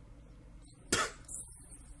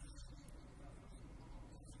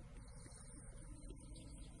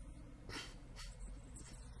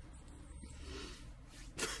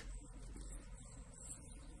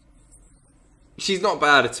 She's not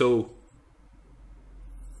bad at all.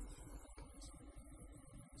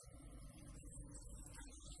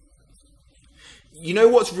 You know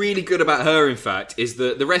what's really good about her, in fact, is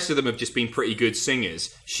that the rest of them have just been pretty good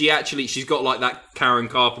singers. She's got like that Karen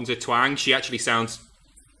Carpenter twang. She sounds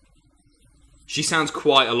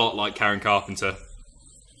quite a lot like Karen Carpenter.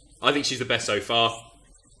 I think she's the best so far.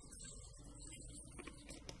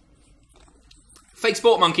 Fake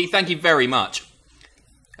Sport Monkey, thank you very much.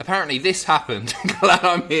 Apparently this happened. Glad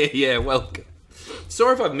I'm here. Yeah, welcome.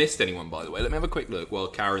 Sorry if I've missed anyone, by the way. Let me have a quick look while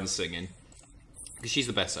Karen's singing. Because she's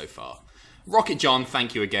the best so far. Rocket John,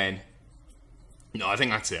 thank you again. No, I think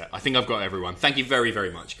that's it. I think I've got everyone. Thank you very, very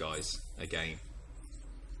much, guys. Again.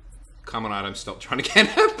 Come on, Adam, stop trying to get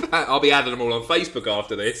her back. I'll be adding them all on Facebook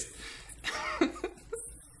after this.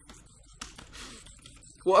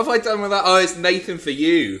 What have I done with that? Oh, it's Nathan for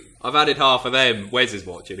you. I've added half of them. Wes is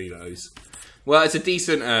watching, he knows. Well, it's a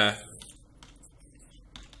decent...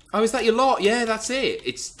 Oh, is that your lot? Yeah, that's it.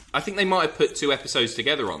 I think they might have put 2 episodes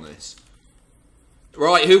together on this.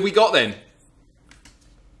 Right, who have we got then?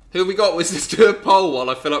 Who have we got? Let's just do a poll while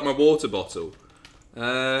I fill up my water bottle.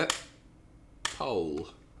 Poll.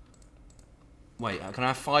 Wait, can I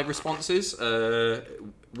have 5 responses?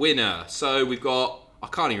 Winner. So we've got... I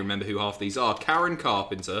can't even remember who half these are. Karen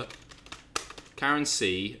Carpenter. Karen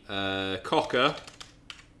C. Cocker.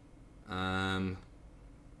 I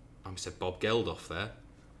said Bob Geldof there.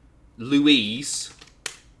 Louise.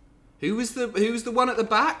 Who was the one at the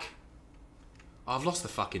back? Oh, I've lost the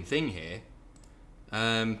fucking thing here.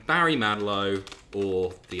 Barry Manilow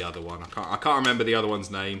or the other one. I can't remember the other one's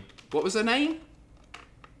name. What was her name?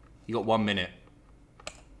 You got 1 minute.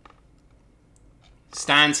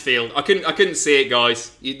 Stansfield. I couldn't see it,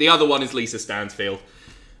 guys. The other one is Lisa Stansfield.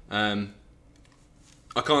 I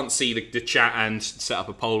can't see the chat and set up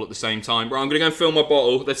a poll at the same time. Right, I'm going to go and fill my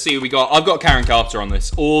bottle. Let's see who we got. I've got Karen Carpenter on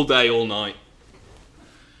this all day, all night.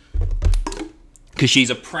 Because she's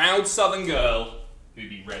a proud southern girl who'd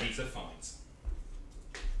be ready to fight.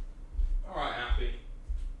 Alright, Happy.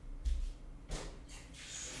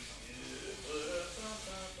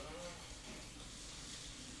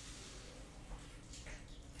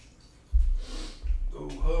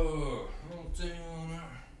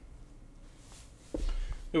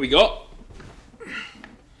 Who we got?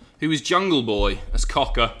 Who was Jungle Boy? That's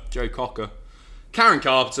Cocker. Joe Cocker. Karen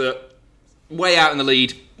Carpenter. Way out in the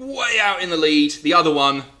lead. Way out in the lead. The other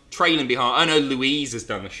one, trailing behind. I know Louise has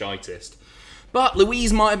done the shitest. But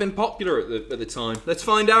Louise might have been popular at the time. Let's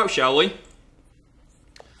find out, shall we?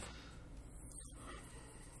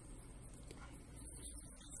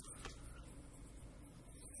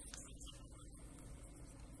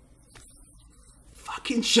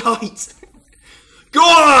 Fucking shite. Go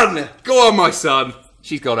on! Go on, my son.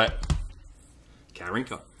 She's got it. Karen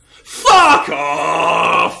Carpenter. Fuck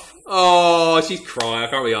off! Oh, she's crying. I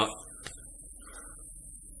can't be up.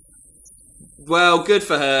 Well, good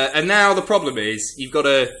for her. And now the problem is, you got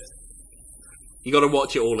to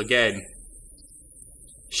watch it all again.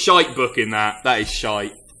 Shite book in that. That is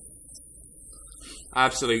shite.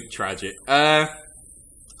 Absolute tragic.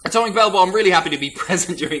 Atomic Bellbot, I'm really happy to be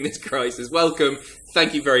present during this crisis. Welcome.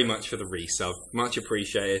 Thank you very much for the resub. Much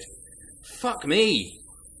appreciated. Fuck me.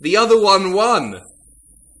 The other one won.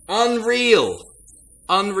 Unreal.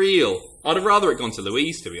 Unreal. I'd have rather it gone to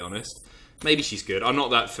Louise, to be honest. Maybe she's good. I'm not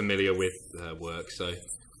that familiar with her work, so...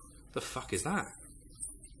 The fuck is that?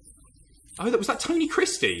 Oh, was that Tony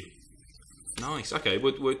Christie? Nice. Okay,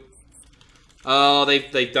 oh,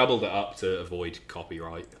 they've doubled it up to avoid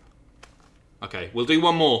copyright. Okay, we'll do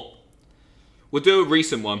one more. We'll do a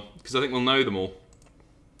recent one, because I think we'll know them all.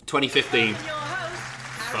 2015.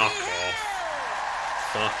 Fuck off.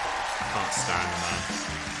 Fuck off. I can't stand the man.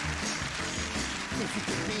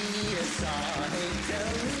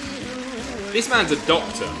 This man's a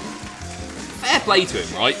doctor. Fair play to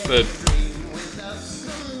him, right?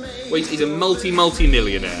 Well, he's a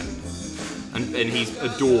multi-millionaire. And he's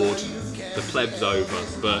adored. The pleb's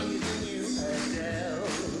over, but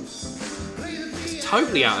it's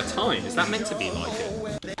totally out of time. Is that meant to be like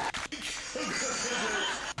it?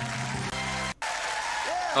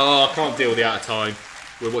 Oh, I can't deal with the out of time.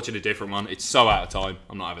 We're watching a different one. It's so out of time.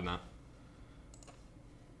 I'm not having that.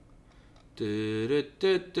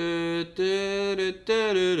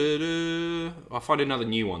 I'll find another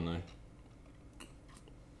new one though.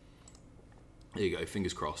 There you go,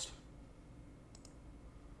 fingers crossed.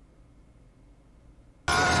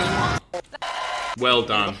 Well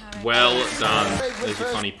done, well done. There's your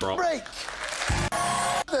funny prop. Wait,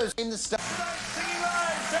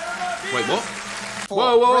 what?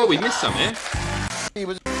 Whoa, we missed some here. He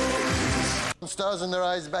was Stars in Their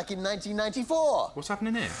Eyes back in 1994. What's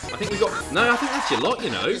happening here? I think we got... No, I think that's your lot, you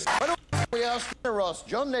know. We asked Ross,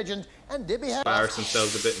 John Legend, and Debbie Harry. Embarrass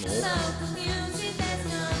themselves a bit more.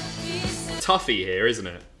 Toughy here, isn't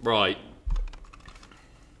it? Right.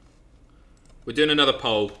 We're doing another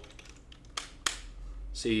poll.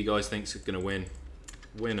 See who you guys think's going to win.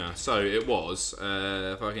 Winner. So it was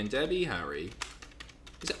fucking Debbie Harry.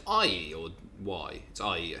 Is it IE or Y? It's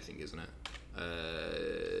IE, I think, isn't it?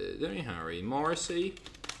 Debbie Harry, Morrissey,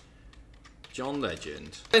 John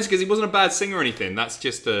Legend. That's because he wasn't a bad singer or anything. That's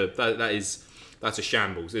just a that's a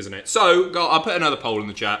shambles, isn't it? So I'll put another poll in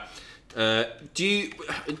the chat. Do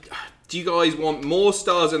you guys want more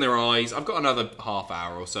Stars in Their Eyes? I've got another half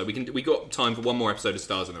hour or so. We got time for one more episode of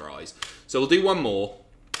Stars in Their Eyes. So we'll do one more.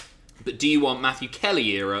 But do you want Matthew Kelly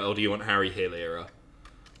era or do you want Harry Hill era?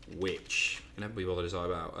 Which? I can never be bothered to decide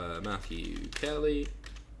about Matthew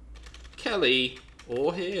Kelly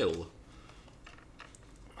or Hill.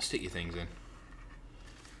 Stick your things in.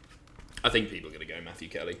 I think people are going to go Matthew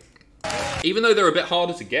Kelly. Even though they're a bit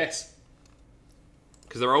harder to guess.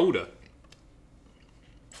 Because they're older.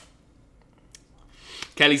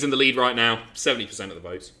 Kelly's in the lead right now. 70% of the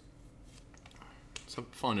votes. So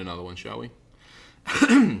find another one, shall we?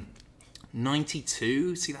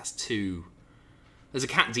 92? See, that's 2. There's a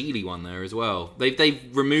Cat Deeley one there as well. They've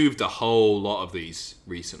removed a whole lot of these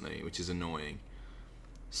recently, which is annoying.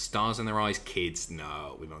 Stars in Their Eyes kids.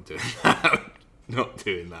 No, we're not doing that. Not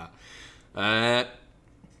doing that.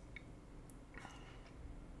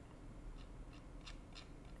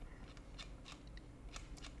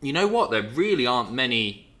 You know what? There really aren't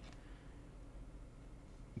many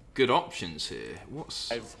good options here. What's...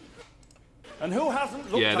 And who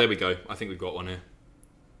hasn't looked Yeah, there we go. I think we've got one here.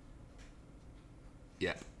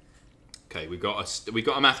 Yeah. Okay, we've got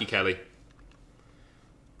a Matthew Kelly.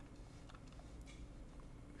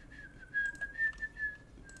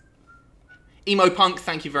 Emo Punk,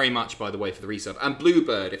 thank you very much, by the way, for the resub. And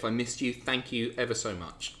Bluebird, if I missed you, thank you ever so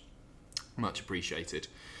much. Much appreciated.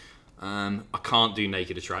 I can't do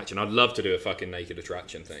Naked Attraction. I'd love to do a fucking Naked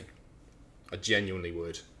Attraction thing. I genuinely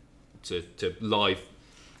would. To live...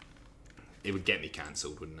 It would get me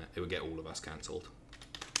cancelled, wouldn't it? It would get all of us cancelled.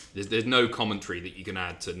 There's no commentary that you can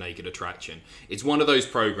add to Naked Attraction. It's one of those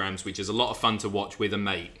programs which is a lot of fun to watch with a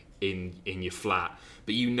mate in your flat.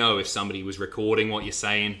 But you know if somebody was recording what you're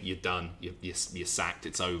saying, you're done. You're sacked.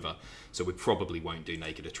 It's over. So we probably won't do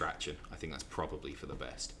Naked Attraction. I think that's probably for the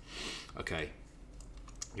best. Okay.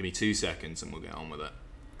 Give me 2 seconds and we'll get on with it.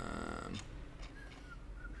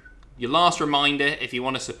 Your last reminder, if you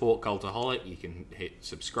want to support Cultaholic, you can hit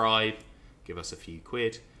subscribe. Give us a few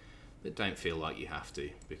quid. But don't feel like you have to,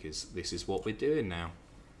 because this is what we're doing now.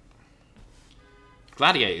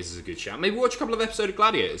 Gladiators is a good shout. Maybe watch a couple of episodes of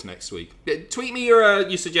Gladiators next week. Tweet me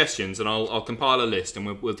your suggestions, and I'll compile a list,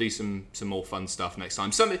 and we'll do some more fun stuff next time.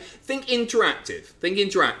 Think interactive. Think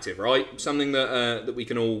interactive, right? Something that we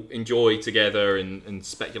can all enjoy together and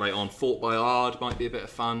speculate on. Fought by Ard might be a bit of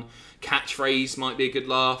fun. Catchphrase might be a good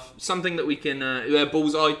laugh. Something that we can...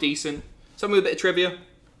 Bullseye, decent. Something with a bit of trivia.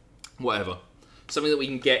 Whatever. Something that we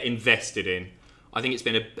can get invested in. I think it's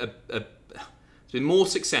been it's been more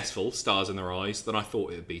successful, Stars in Their Eyes, than I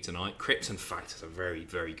thought it would be tonight. Crips and Fact is a very,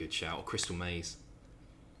 very good shout. Or Crystal Maze.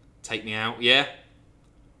 Take Me Out, yeah.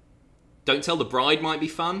 Don't Tell the Bride might be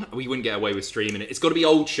fun. We wouldn't get away with streaming it. It's got to be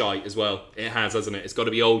old shite as well. It has, hasn't it? It's got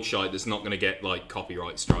to be old shite that's not going to get like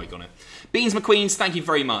copyright strike on it. Beans McQueens, thank you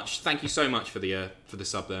very much. Thank you so much for the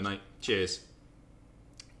sub there, mate. Cheers.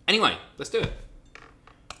 Anyway, let's do it.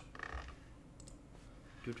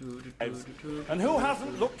 And who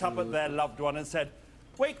hasn't looked up at their loved one and said,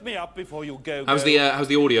 "Wake me up before you go"? How's the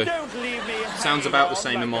audio? Don't leave me. Sounds about the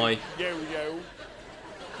same in my yo-yo.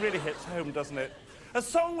 Really hits home, doesn't it? A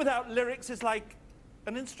song without lyrics is like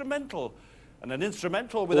an instrumental. And an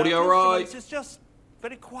instrumental without Audio right. instruments is just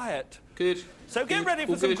very quiet. Good. So get Good. ready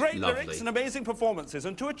for All some good. great Lovely. lyrics and amazing performances.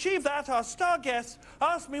 And to achieve that, our star guests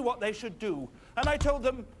asked me what they should do. And I told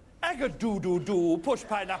them, "Agga-doo-doo-doo, push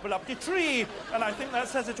pineapple up the tree." And I think that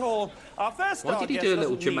says it all. Our first Why star did he guest do a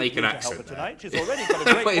little doesn't need Jamaican me to help accent her there? tonight. She's already got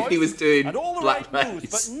a great What if he voice was doing and all the right blackface?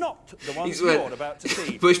 moves, but not the ones He's went, you're about to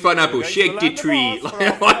see. "Push pineapple, We're going shake to the land of tree." Oz for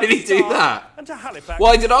Like, our why did he first do star, that? And to Halifax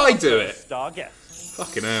Why did I for do our it? first star guest.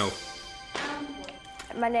 Fucking hell.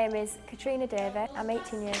 My name is Katrina David. I'm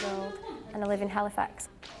 18 years old and I live in Halifax.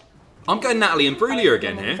 I'm going Natalie Imbruglia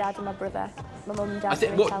again My mum here. and dad and my brother. My mum and dad I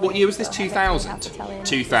think are what Italian, year was this? so I don't really have 2000. Italian.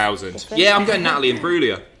 2000. Different. Yeah, I'm going Natalie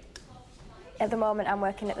Imbruglia. At the moment, I'm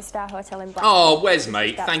working at the Star Hotel in Blackpool. Oh, Wes, which mate,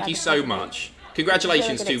 is thank outside you of so Coventry. much.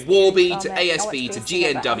 Congratulations Really to good Warby, experience to on it. I ASB, want to to be a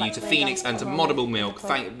singer, but I'm GNW, to actually Phoenix, and to dancing Moddable on Milk. the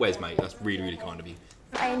Thank Wes, mate. That's really, really kind of you.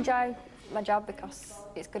 I enjoy my job because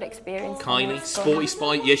it's good experience. and Kylie, it's fun. Sporty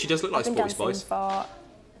Spice. Yeah, she does look like I've been Sporty dancing Spice. for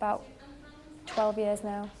about 12 years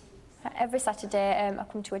now. Every Saturday I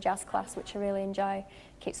come to a jazz class, which I really enjoy.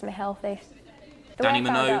 Keeps me healthy. The Danny way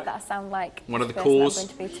I found Minogue, out that I sound like one of the person I'm cores. going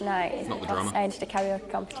to be tonight is Not the because drummer. I entered a karaoke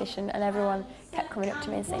competition and everyone kept coming up to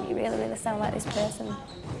me and saying, "You really, really sound like this person."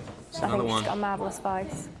 So I another think one. she's got a marvellous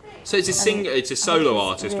voice. So it's a singer, it's a solo she's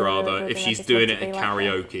artist really, rather. really If good she's and I doing just it want at to be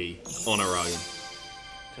like karaoke on her own.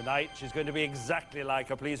 Tonight, she's going to be exactly like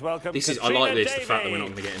her. Please welcome This is. I Katrina like this. Davey. The fact that we're not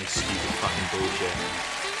going to get any stupid fucking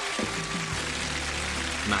bullshit.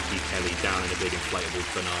 Matthew Kelly down in a big inflatable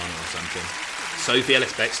banana or something. Sophie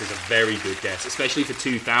Ellis Bextor's a very good guess, especially for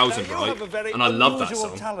 2000, Now, you right? have a very And I love that unusual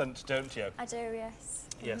song. talent, don't you? I do, yes.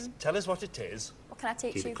 Yes. Tell us what it is. What can I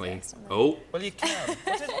teach Keep you it clean. first? And then- Oh, Well, you can.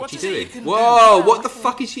 What you is it you doing? can Whoa! What the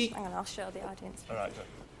fuck is she? Hang on, I'll show the audience. do? All right.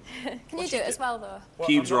 Good. Can you do it as well, though? Well,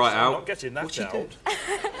 Pubes I'm not- right out. I'm not getting that What's she out. doing?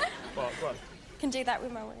 What? Can do that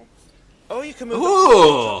with my waist. Oh, you can move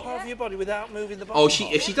Oh! the top of your body without moving the bottom. Oh, she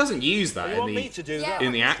if she doesn't use that You in want me the to do Yeah. that?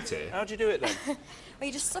 in the actor. How do you do it then? Well,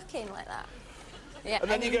 you just suck in like that. Yeah, And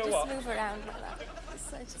then you go just what? move around like that.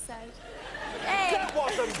 Side to side. Hey! That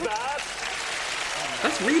wasn't bad.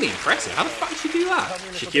 That's really impressive. How the fuck did she do that? Tell me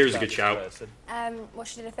a little Shakira's bit a good about shout. this person. Well,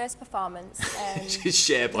 she did her first performance. She's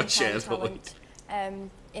share by in share. Talent,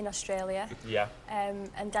 in Australia. Yeah.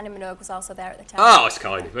 And Danny Minogue was also there at the time. Oh, it's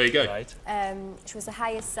kind. There you go. Right. She was the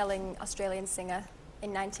highest selling Australian singer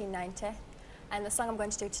in 1990. And the song I'm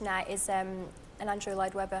going to do tonight is an Andrew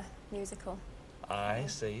Lloyd Webber musical. I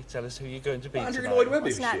see. Tell us who you're going to be Andrew tonight. Lloyd Webber.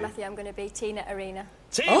 Well, tonight, Matthew, I'm going to be Tina Arena.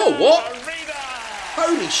 Tina Oh, what? Arena!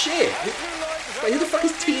 Holy shit! Wait, who the fuck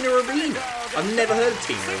is Tina Arena? I've never heard of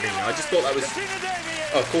Tina Arena. I just thought that was. Tina Davey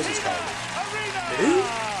Oh, of course it's Carly. Arena! Who?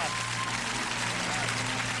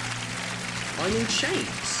 I'm in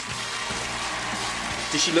Chains.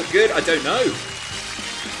 Does she look good? I don't know.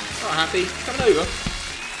 Not happy. Coming over.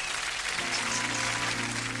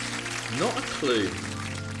 Not a clue.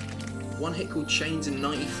 One hit called Chains in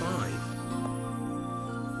 '95.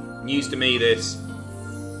 News to me, this.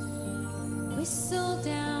 Whistle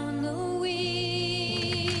down the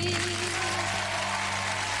wind.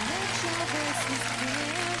 Let your voices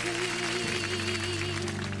carry.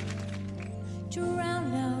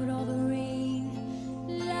 Drown out all the rain.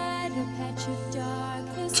 Light a patch of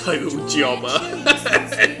darkness. Total jobber.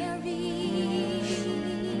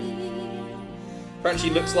 Apparently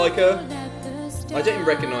she looks like her. I don't even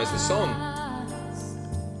recognise the song.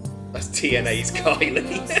 That's TNA's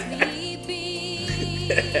Kylie.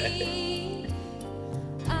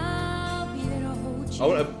 I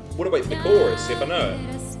want to wait for the chorus, see if I know it.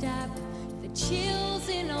 The chills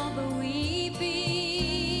in all the weeping.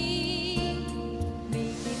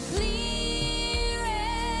 Make it clear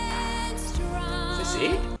and strong. Is this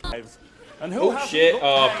it? And who Oh hasn't shit, looked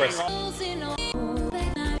oh, back press. on- Chills in all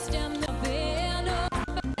the stem the band of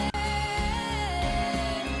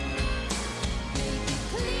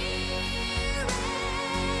clear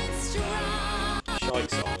and strong. Shite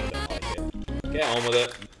song, I don't like it. Get on with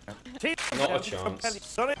it. Tina Not a Davey from chance. Kelly.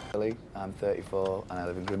 Sorry. Billy, I'm 34 and I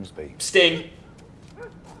live in Grimsby. Sting.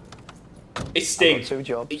 It's Sting. I've got 2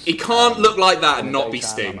 jobs. He can't look like that and In the not be daytime,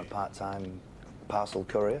 Sting. I'm a part-time parcel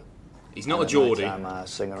courier. He's not a And at Geordie. nighttime, I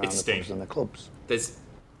sing around It's the Sting. pubs and the clubs. There's.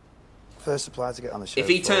 First applied to get on the show. If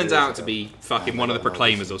he 4 turns years out to ago, be fucking and one I of the got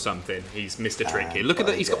Proclaimers noticed. or something, he's Mr. Tricky. Look at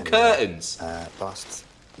But that. He's I got didn't get anywhere. curtains. Last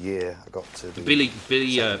year, I got to the Billy,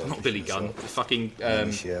 second not Billy audition, Gunn, so fucking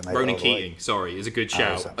this year, made it Ronan all the way. Keating. Sorry, is a good I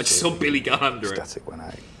shout. was I just saw absolutely Billy Gunn under it. ecstatic when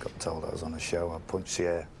I got told I was on a show. I punched the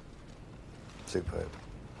air. Superb.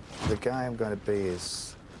 The guy I'm going to be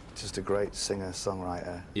is just a great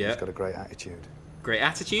singer-songwriter. Yeah. He's got a great attitude. Great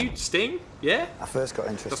attitude, Sting. Yeah. I first got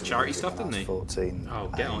interested Does in charity music stuff, when I doesn't was he? 14. Oh,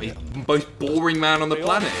 get on. and, He's the most boring man on the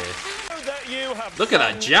planet here. That you have Look at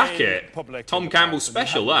that sung jacket. in public Tom in the Campbell past and you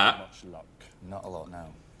special, haven't had that. much luck. Not a lot, no.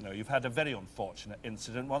 No, you've had a very unfortunate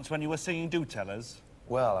incident once when you were singing Do Tell Us.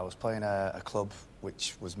 Well, I was playing a club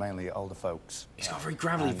which was mainly older folks. He's got a very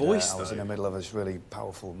gravelly And, voice, I was though. in the middle of this really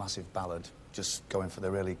powerful, massive ballad, just going for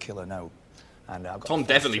the really killer note. And I got Tom the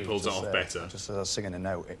definitely first pulls it just, off better. Just as I was singing the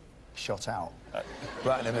note, it shot out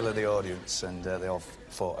right in the middle of the audience, and they all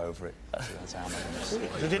fought over it. So that's how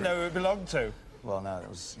They didn't know who it belonged to. Well, no, that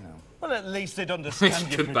was, you know. Well, at least they'd understand It's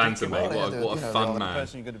your good banter, mate. predicament. What a you know, fun the man.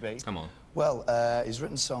 person you're going to be. Come on. Well, he's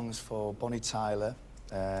written songs for Bonnie Tyler,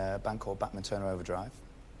 a band called Batman Turner Overdrive.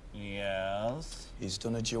 Yes. He's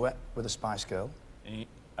done a duet with a Spice Girl.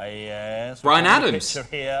 Yes. Brian We've got a Adams. picture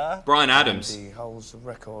here. Brian Adams. And he holds the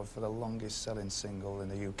record for the longest selling single in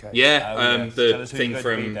the UK. Yeah, Oh, yes. Tell the us who thing you're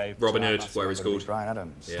going to be, from Dave. Robin Hood, That's where it's gonna be called. Brian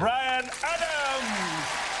Adams. Yeah. Brian Adams!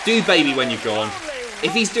 Do Baby When You're Gone.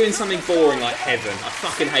 If he's doing something boring like Heaven, I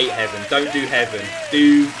fucking hate Heaven. Don't do Heaven.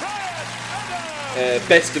 Do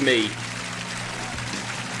Best of Me.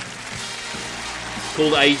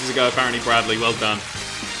 Called it ages ago, apparently, Bradley. Well done.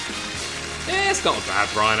 Yeah, it's not a bad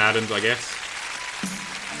Brian Adams, I guess.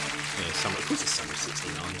 Yeah, summer, of course it's Summer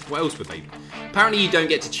 69. What else would they... Apparently you don't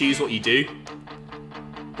get to choose what you do.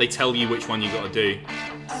 They tell you which one you got to do.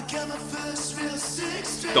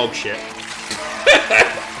 Dog shit.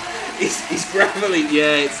 It's gravelly,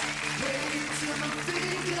 yeah, it's...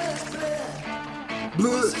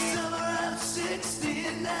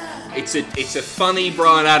 It's a funny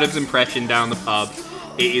Brian Adams impression down the pub.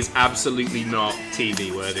 It is absolutely not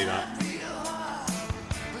TV worthy, that.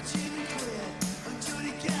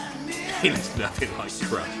 It's nothing like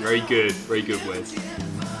Crush. Very good, Wes.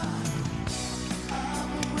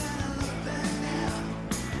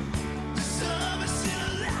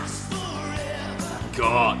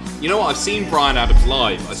 God. You know what? I've seen Brian Adams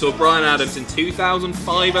live. I saw Brian Adams in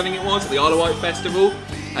 2005, I think it was, at the Isle of Wight Festival,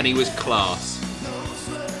 and he was class.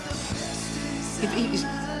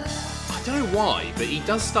 I don't know why, but he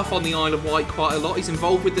does stuff on the Isle of Wight quite a lot. He's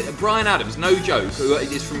involved with Brian Adams, no joke, who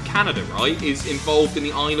is from Canada, right? Is involved in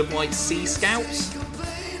the Isle of Wight Sea Scouts.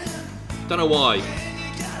 Don't know why.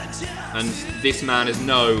 And this man is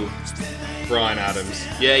no Brian Adams.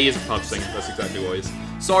 Yeah, he is a pub singer. That's exactly what he is.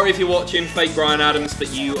 Sorry if you're watching fake Brian Adams,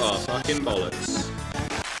 but you are fucking bollocks.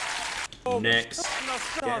 Next.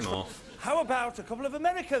 Get him off. How about a couple of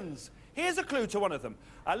Americans? Here's a clue to one of them.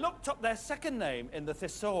 I looked up their second name in the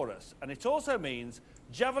thesaurus, and it also means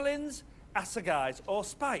javelins, assegais, or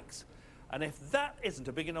spikes. And if that isn't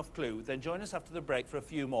a big enough clue, then join us after the break for a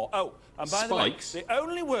few more. Oh, and by Spikes? the way, the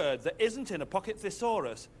only word that isn't in a pocket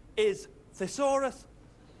thesaurus is thesaurus.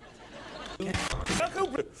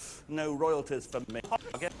 No royalties for me.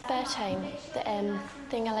 Spare time, the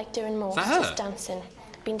thing I like doing most Is is that her? just dancing.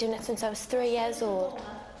 Been doing it since I was 3 years old.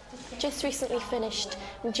 Just recently finished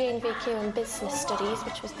GNVQ in Business Studies,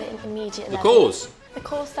 which was the intermediate The level. course. The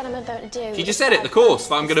course that I'm about to do. She just is said it. The course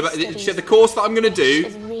that I'm gonna. Business The course that I'm gonna do.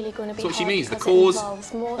 Studies, which is really going to be That's what she hard means. The because it cause.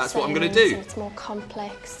 involves more That's what I'm gonna sayings do. and it's more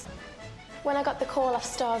complex. When I got the call off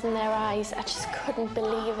Stars in Their Eyes, I just couldn't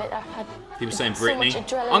believe it. I had People saying so Britney. much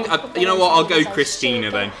adrenaline You know what? I'll go pumping, I was Christina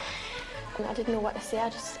shaking. then. And I didn't know what to say. I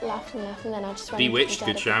just laughed and laughed, and then I just went. Bewitched, into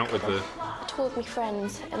good bed. shout with the. I told my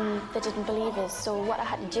friends, and they didn't believe us. So what I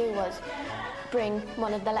had to do was bring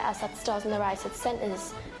one of the letters that Stars in Their Eyes had sent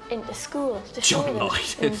us into school to show John them.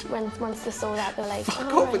 Lydon. And once they saw that, they were like, Fuck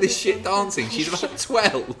 "Oh, off with right, this shit dancing. She's about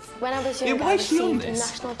 12. When I was Yeah, younger, why I is she on received a this?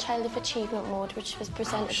 National Child of Achievement Award, which was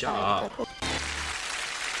presented shut by up.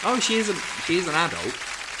 Oh, she is an adult.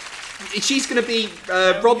 She's going to be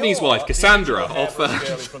Rodney's wife, Cassandra, off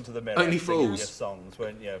Only Fools. Songs,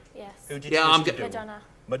 weren't you? Yes. Who did Yeah, you I'm listen to? Madonna.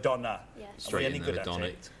 Madonna. Yes. Are we Straight any in good there, at Madonna.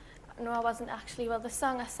 it? No, I wasn't actually. Well, the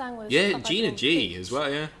song I sang was Yeah, Papa Gina Don't G Teach. as well,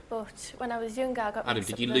 yeah. But when I was younger, I got Adam, mixed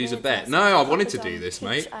did up you with the lose a words. bet? I No, I sang wanted to Papa do Don't this, Teach,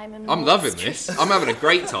 mate. I'm I'm loving mistress. this. I'm having a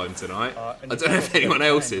great time tonight. and I you don't know if thought it anyone was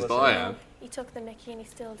else fine, is, but wasn't I it? am. He took the mickey and he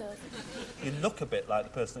still does. You look a bit like the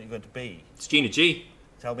person that you're going to be. It's Gina G.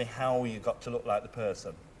 Tell me how you got to look like the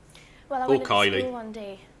person. Well, I Or went into Kylie. school one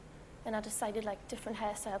day and I decided like different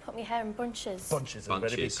hairstyle, put my hair in bunches. Bunches is a very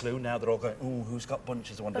big Bunches. clue. Now they're all going, ooh, who's got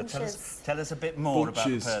bunches? I wonder. Bunches. Tell us a bit more about the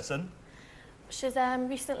Bunches. person. She's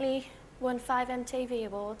recently won 5 MTV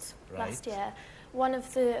Awards last Right. year. One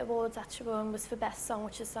of the awards that she won was for Best Song,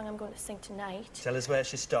 which is the song I'm going to sing tonight. Tell us where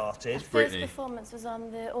she started. Her first Britney. performance was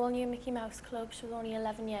on the all-new Mickey Mouse Club. She was only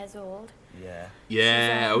 11 years old. Yeah.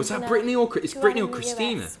 Yeah, She's, was that done Britney or a it's tour Britney or in the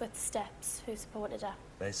Christina? US with Steps, who supported her.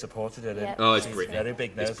 They supported it. Yeah. Oh, it's She's Britney. very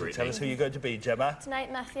big It's nose. Britney. Tell us who you're going to be, Gemma.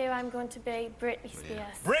 Tonight, Matthew, I'm going to be Britney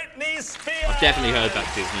Spears. Britney Spears! I've definitely heard that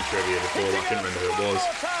Disney trivia before, but I couldn't remember who it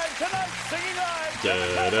was.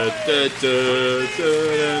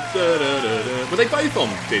 Were they both on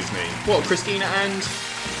Disney? What, Christina and...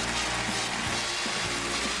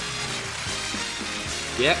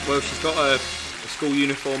 Yeah, well, she's got a school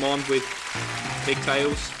uniform on with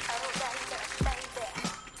pigtails.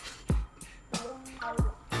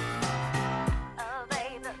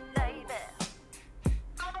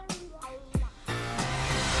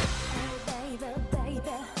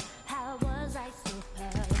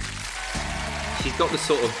 She's got the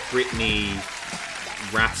sort of Britney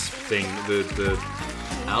rasp thing, the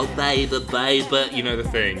oh baby, baby, you know the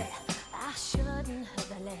thing.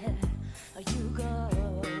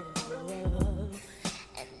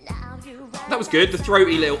 That was good, the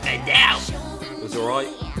throaty little and down was alright.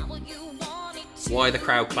 Why are the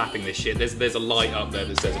crowd clapping this shit? There's a light up there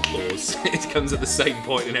that says applause. It comes at the same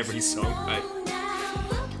point in every song, mate.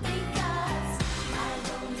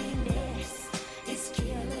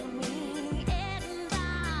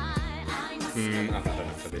 I've had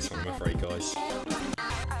enough of this one, I'm afraid, guys.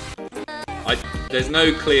 There's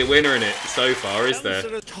no clear winner in it so far, is there?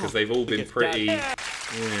 Because they've all been pretty... Yeah.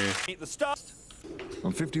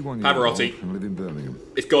 I'm 51 years Pavarotti. old and live in Birmingham.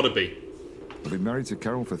 It's got to be. I've been married to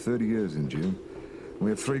Carol for 30 years in June. We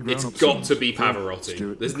have 3 grown-up sons. It's got to be Phil, Pavarotti.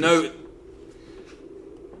 Stuart, There's and no... Chris.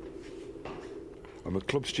 I'm a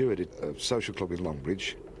club steward at a social club in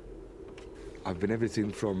Longbridge. I've been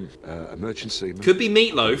everything from a merchant seaman. Could be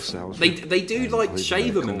Meatloaf. salesman, They do and like I've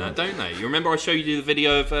shave been them and a that, don't they? You remember I showed you the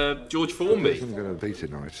video of George Formby? I'm going to be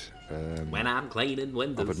tonight. When I'm cleaning I've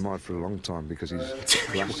windows. admired for a long time because he's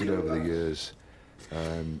lasted over the years.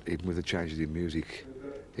 Even with the changes in music,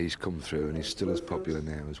 he's come through and he's still as popular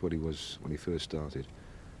now as what he was when he first started.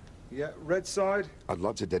 Yeah, red side. I'd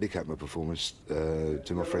like to dedicate my performance to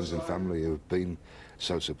my friends and family who have been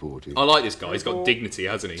so supportive. I like this guy. He's got dignity,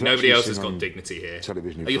 hasn't he? To Nobody actually else has sing got on dignity here.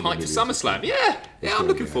 television in Are you front hyped of for millions of SummerSlam? people. Yeah, It's I'm gonna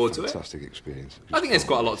looking be a forward to it. Fantastic experience. I think there's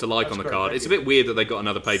quite a lot to like on the card. It's a bit weird that they got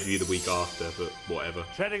another pay-per-view the week after, but whatever.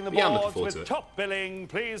 Treading the But yeah, I'm looking boards forward with to it. top billing,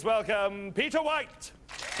 please welcome Peter White.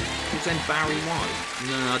 Who's then Barry White?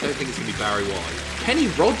 No, I don't think it's going to be Barry White. Kenny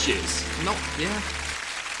Rogers. Not, yeah.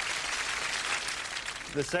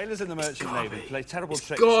 The sailors in the merchant navy play terrible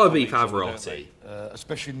tricks. Gotta on be each other, don't Pavarotti.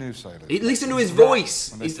 Especially new sailors. Listen to his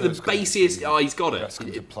voice. When they He's the first come to bassiest. the- Oh, he's got Ask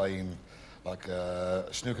him to it. play in like a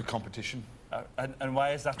snooker competition. And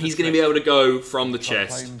why is that? He's going to be able to go from the Like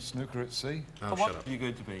chest. playing snooker at sea. Oh, What shut up. are you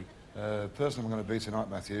going to be? Person I'm going to be tonight,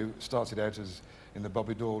 Matthew, started out as in the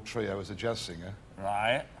Bobby Doyle trio as a jazz singer.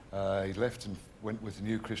 Right. He left and went with the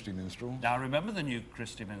New Christy Minstrels. Now remember the new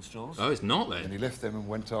Christy Minstrels. Oh, it's not And then. he left them and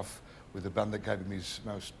went off with the band that gave him his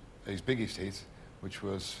biggest hit, which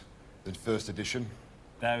was the first edition.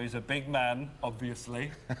 Now he's a big man,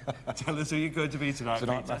 obviously. Tell us who you're going to be tonight,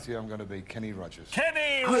 Tonight, Peter. Matthew, I'm going to be Kenny Rogers.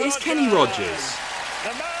 Kenny Oh, it is Rogers! Kenny Rogers. The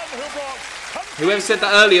man who brought country Whoever said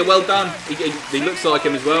that earlier, well done. He looks like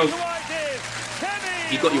him as well. to ideas.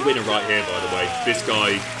 Kenny You've got your winner right here, by the way. This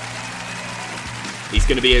guy, he's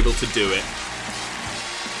going to be able to do it.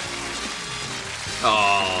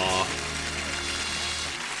 Ah,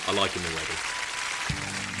 I like him already.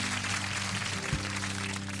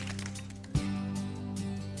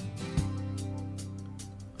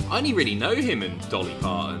 I only really know him and Dolly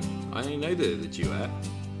Parton. I only know the duet.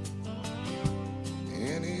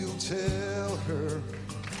 And he'll tell her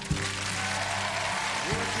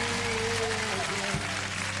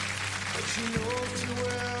but she knows too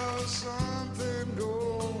well something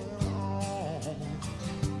going on.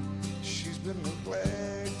 She's been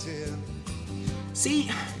neglected. See,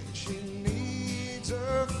 She needs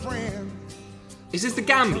a friend. is this the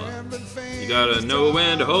gambler? You gotta know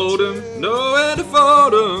when to hold him, know when to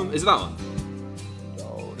fold him. Is it that one?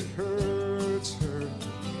 Lord, it hurts her.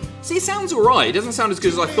 See, it sounds alright. It doesn't sound as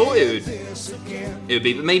good as I thought it This again. would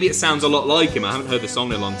be, but maybe it sounds a lot like him. I haven't heard the song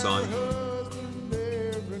in a long time. Husband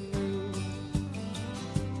never knew.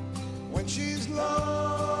 When she's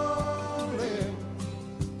lonely,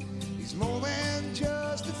 he's more than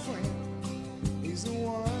just a friend. He's the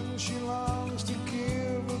one she longs to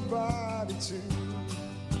give her body to.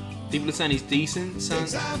 People are saying he's decent.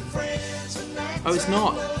 Sounds. I'm friends and nights Oh, it's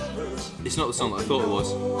not. lovers. It's not the song that I thought it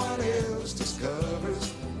was. No one else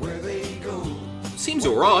discovers where they go. Seems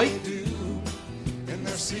alright. In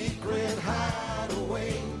their secret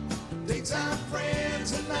hideaway. Daytime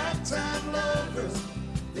friends and nighttime lovers.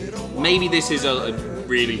 They don't want Maybe this is a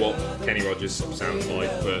really what Kenny Rogers sounds like,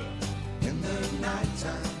 but in the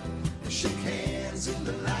nighttime. Shake hands in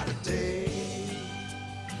the light of day.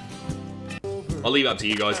 I'll leave it up to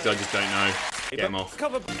you guys because I just don't know. Get them off.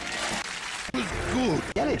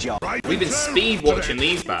 We've been speed watching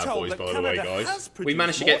these bad boys, by the way, guys. We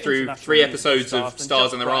managed to get through 3 episodes of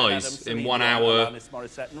Stars in Their Eyes in 1 hour.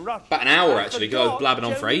 About an hour, actually, because I was blabbing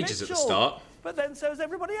on for ages at the start. But then so's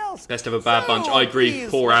everybody else. Best of a bad bunch. I agree,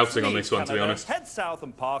 poor outing on this one, to be honest. Head south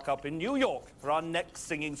and park up in New York for our next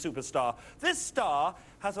singing superstar. This star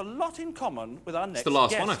has a lot in common with our next It's the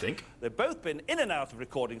last guest. one, I think. They've both been in and out of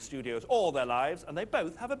recording studios all their lives, and they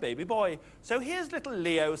both have a baby boy. So here's little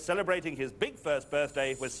Leo celebrating his big first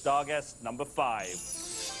birthday with star guest number 5.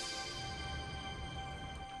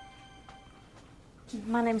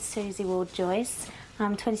 My name's Susie Ward-Joyce.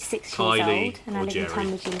 I'm 26 Kylie years old, and I or live Jerry. in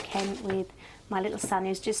Tunbridge in Kent with my little son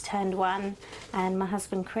who's just turned 1 and my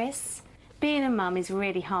husband Chris. Being a mum is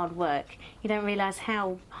really hard work. You don't realise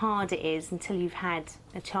how hard it is until you've had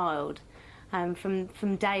a child.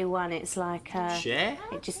 From day one, it's like Share?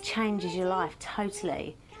 it just changes your life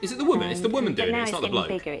totally. Is it the woman? It's the woman But doing now it. It's not the getting bloke.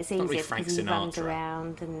 bigger. It's not easier really Frank because he runs Sinatra.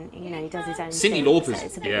 around and he does his own Cyndi thing, Lauper's- so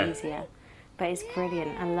it's a bit yeah. easier. But it's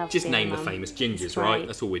brilliant. I love Just being a name the mum. famous It's gingers, great. right?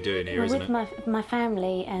 That's all we're doing here, isn't With it? my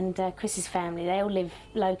family and Chris's family, they all live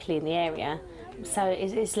locally in the area, so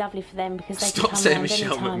it's lovely for them because they Stop can saying come round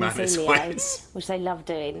Michelle any time and McMahon, see it's Leo, Wes. which they love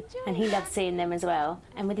doing, and he loves seeing them as well.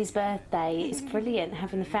 And with his birthday, it's brilliant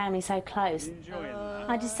having the family so close.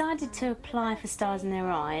 I decided to apply for Stars in Their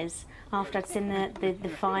Eyes after I'd seen the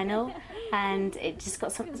final, and it just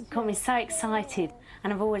got me so excited.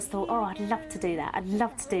 And I've always thought, oh, I'd love to do that. I'd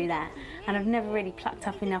love to do that. And I've never really plucked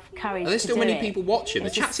up enough courage. Are there still to do many it. people watching? The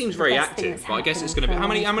It's chat just seems the very best thing active, that's but I guess it's happened going to be...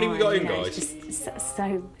 for a How many long we got in, time, guys? It's just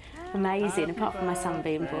so amazing, apart from my son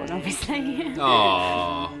being born, obviously.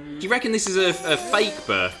 Aww. Do you reckon this is a fake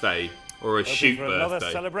birthday or a shoot For another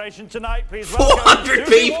birthday? celebration tonight, please welcome 400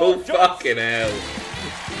 Susie people! Ward-Joyce. Fucking hell.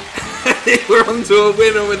 We're on to a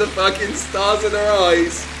winner with the fucking stars in their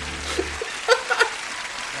eyes.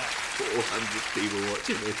 400 people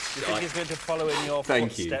watching this Do you think shite. he's going to follow in your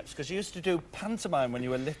Thank you. footsteps? Because you used to do pantomime when you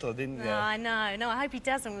were little, didn't you? No, I know. No, I hope he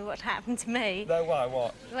doesn't with what happened to me. No, why?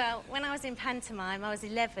 What? Well, when I was in pantomime, I was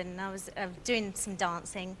 11. I was doing some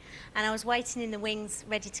dancing, and I was waiting in the wings,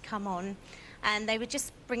 ready to come on. And they were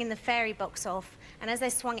just bringing the fairy box off, and as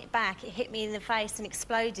they swung it back, it hit me in the face and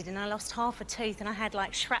exploded, and I lost half a tooth, and I had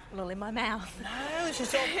like shrapnel in my mouth. No, it's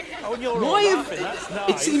just oh, you're all Why laughing. That's nice.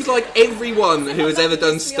 It seems like everyone who has ever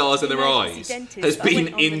done It's the Stars in Their emergency Eyes dentist. has I been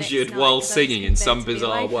went on the next injured night while 'cause I singing in was some convinced to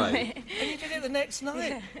be bizarre away from way. it. And you did it the next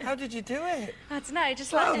night. How did you do it? I don't know,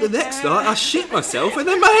 just like... Oh, the next night I shit myself and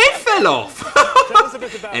then my head fell off. Tell us a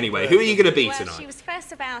bit about Anyway, the who are you going to be Well, tonight? she was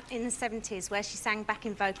first about in the 70s, where she sang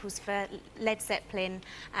backing vocals for Led Zeppelin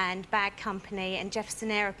and Bad Company and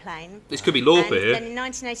Jefferson Aeroplane. This could be Lauper And here. then in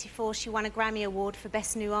 1984, she won a Grammy Award for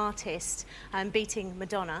Best New Artist, beating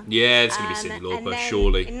Madonna. Yeah, it's going to be Cyndi And Lauper, then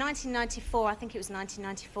surely. in 1994, I think it was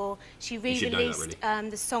 1994, she You should know that,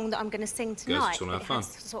 re-released the song that I'm going to sing tonight. just wanna have It fun. has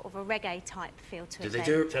sort of a reggae type feel to Did it. they then.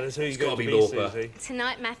 do it? Tell us who It's you're gotta going to be be, Lauper. Susie.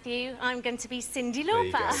 Tonight, Matthew, I'm going to be Cyndi you go.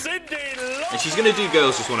 Lauper. Cyndi Lauper! And she's going to do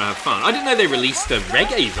Girls Just Want to Have Fun. I didn't know they released a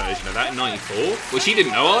reggae version of that in '94. Well, she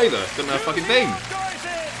didn't know either. Didn't know a fucking thing.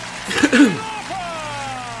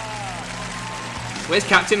 Where's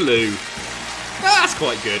Captain Lou? That's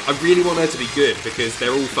quite good. I really want her to be good because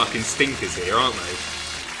they're all fucking stinkers here, aren't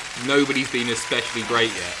they? Nobody's been especially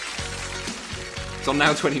great yet. It's on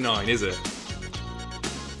Now 29, is it?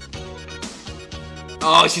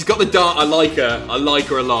 Oh, she's got the dart. I like her. I like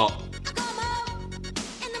her a lot.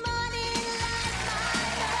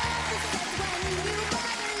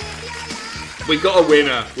 We got a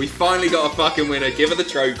winner. We finally got a fucking winner. Give her the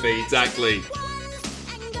trophy. Exactly.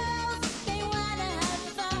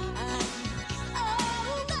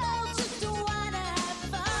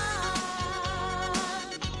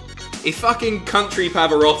 If fucking Country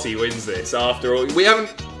Pavarotti wins this, after all, we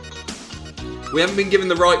haven't been given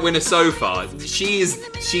the right winner so far. She is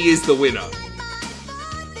the winner.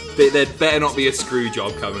 There better not be a screw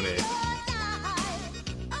job coming here.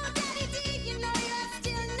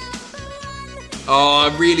 Oh,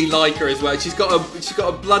 I really like her as well. She's got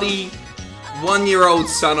a bloody 1-year-old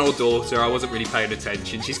son or daughter. I wasn't really paying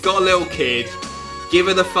attention. She's got a little kid. Give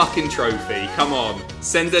her the fucking trophy. Come on,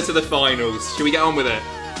 send her to the finals. Should we get on with it?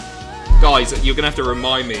 Guys, you're going to have to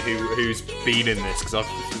remind me who's been in this, because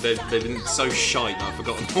they've been so shite that I've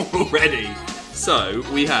forgotten them all already. So,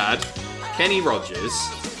 we had Kenny Rogers.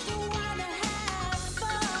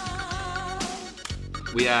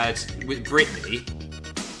 We had with Britney.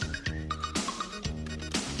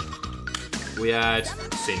 We had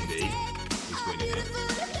Cyndi, who's winning it.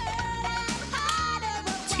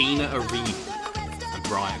 Tina Arena. And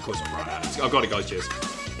Brian, of course not Brian Adams. I've got it, guys, cheers.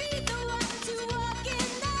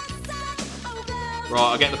 Right,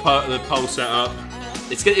 I'll get the poll set up.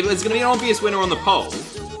 It's going to be an obvious winner on the poll.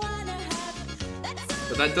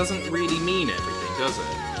 But that doesn't really mean everything, does it?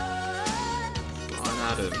 Brian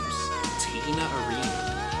Adams. Tina Arena.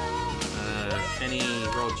 Kenny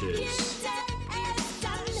Rogers.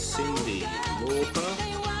 Cyndi Lauper.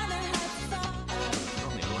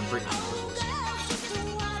 Britney.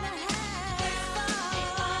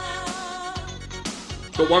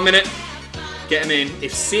 Got 1 minute. Get him in.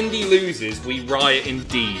 If Cyndi loses, we riot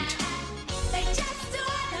indeed.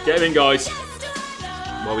 Get him in, guys.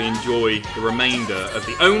 While we enjoy the remainder of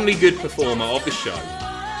the only good performer of the show.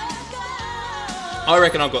 I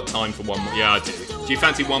reckon I've got time for one more. Yeah, I do. Do you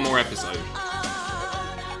fancy one more episode?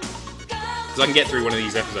 Because I can get through one of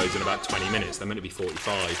these episodes in about 20 minutes. They're meant to be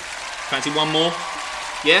 45. Fancy one more?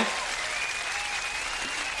 Yeah?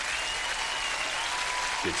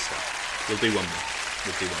 Good stuff. We'll do one more.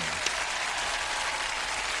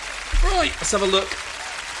 Right, let's have a look.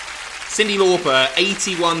 Cyndi Lauper,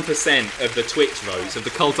 81% of the Twitch votes of the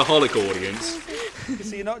Cultaholic audience. You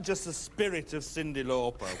see, you're not just the spirit of Cyndi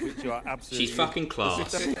Lauper, which you are absolutely... She's fucking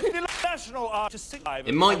class. National artist.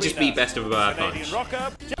 It might just be best of a bad bunch,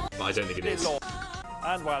 but I don't think it is.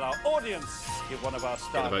 And while our audience give one of our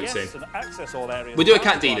star guests an access all areas... We'll do a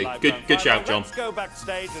Cat Dealer. Good shout, John. Let's go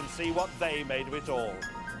backstage and see what they made of it all.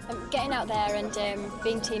 Getting out there and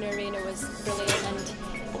being Tina Arena was brilliant, and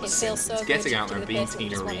it feels so good. Getting out there and being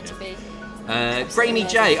Tina Arena. Grammy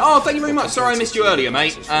J. Oh, thank you very much. Sorry I missed you earlier,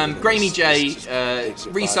 mate. Grammy J,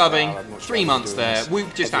 resubbing, 3 months there. We're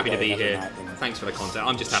just happy to be here. Thanks for the content.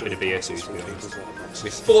 I'm just happy to be here too, to be honest.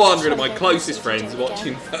 With 400 of my closest friends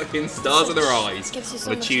watching fucking Stars in Their Eyes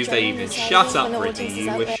on a Tuesday evening. Shut up, Britney,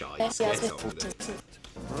 you were shy. Get on with it.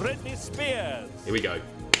 Britney Spears. Here we go.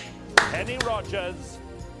 Kenny Rogers.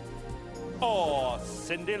 Or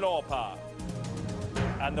Cyndi Lauper.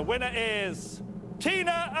 And the winner is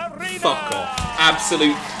Tina Arena! Fuck off.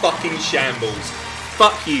 Absolute fucking shambles.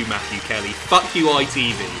 Fuck you, Matthew Kelly. Fuck you,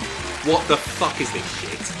 ITV. What the fuck is this shit?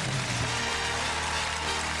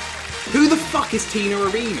 Who the fuck is Tina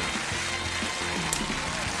Arena?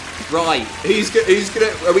 Right, who's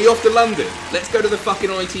gonna... Are we off to London? Let's go to the fucking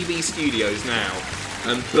ITV studios now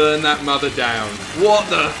and burn that mother down. What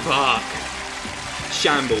the fuck?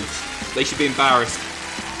 Shambles. They should be embarrassed.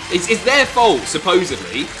 It's their fault,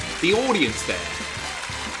 supposedly. The audience there.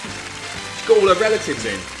 She's got all her relatives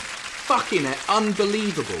in. Fucking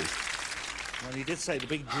unbelievable. Well, he did say the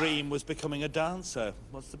big dream was becoming a dancer.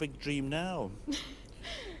 What's the big dream now?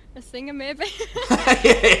 A singer, maybe?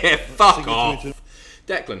 Yeah, fuck off.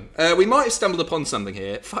 Declan, we might have stumbled upon something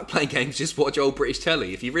here. Fuck playing games, just watch old British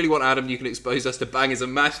telly. If you really want Adam, you can expose us to Bangers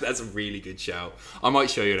and Mash. That's a really good shout. I might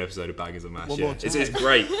show you an episode of Bangers and Mash. Yeah. It's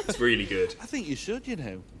great. It's really good. I think you should, you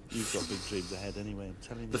know. You've got big dreams ahead anyway, I'm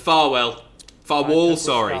telling you. The Farwell,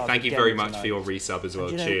 sorry. Thank you very much for your resub as well.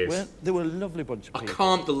 Cheers. They were a lovely bunch of people. I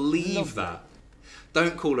can't believe that.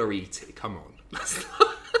 Don't call her E.T. Come on.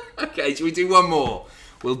 Okay, should we do one more?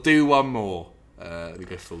 We'll do one more. Let me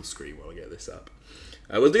go full screen while I get this up.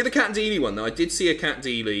 We'll do the Cat Deely one, though. I did see a Cat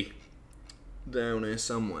Deely down here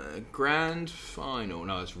somewhere. Grand final.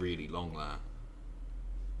 No, it's really long, that.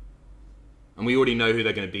 And we already know who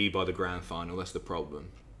they're going to be by the grand final. That's the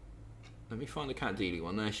problem. Let me find the Cat Deely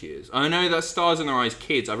one. There she is. I know that's Stars in Their Eyes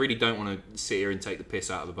kids. I really don't want to sit here and take the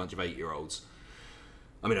piss out of a bunch of 8-year-olds.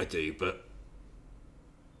 I mean, I do, but...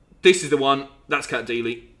 This is the one. That's Cat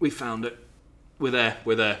Deely. We found it. We're there.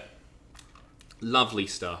 We're there. Lovely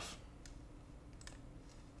stuff.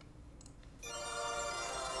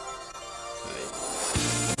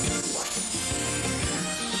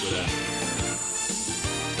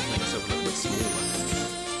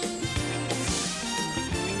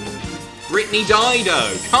 Brittany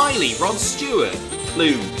Dido, Kylie, Rod Stewart,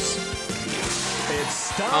 Lubes.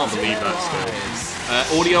 Can't believe that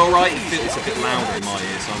still. Audio alright? It's a bit louder in my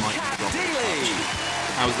ears, so I might drop it a touch.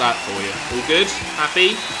 How's that for you? All good?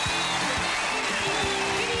 Happy?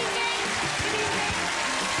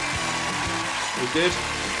 All good?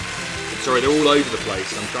 Sorry, they're all over the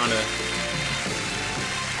place. I'm trying to...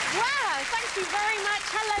 Thank you very much.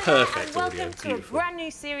 Hello, perfect and welcome audio. to Beautiful. a brand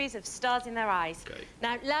new series of Stars in Their Eyes. Okay.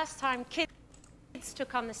 Now, last time kids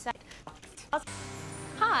took on the set.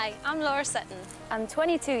 Hi, I'm Laura Sutton. I'm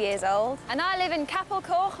 22 years old, and I live in Capel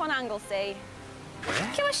Coch on Anglesey.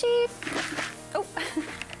 Kill a sheep. Oh,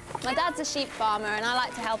 my dad's a sheep farmer, and I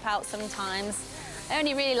like to help out sometimes. I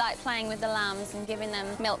only really like playing with the lambs and giving them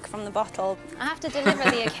milk from the bottle. I have to deliver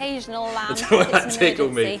the occasional lamb. That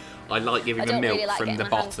tickled me. I like giving them milk from the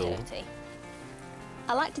bottle.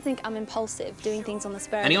 I like to think I'm impulsive, doing things on the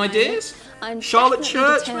spur of the Any moment. ideas? I'm Charlotte definitely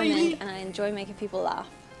Church, determined, maybe? and I enjoy making people laugh.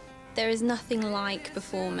 There is nothing like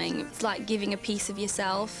performing. It's like giving a piece of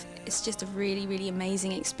yourself. It's just a really, really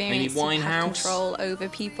amazing experience. Amy to have Winehouse, control over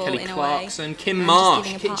people Kelly in a Clarkson, way. Kim and Marsh.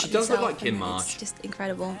 just giving a part She of does look yourself, like Kim and Marsh. It's just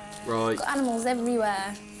incredible. Right. Got animals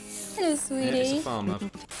everywhere. Hello, sweetie. Yeah, it's a farm, love.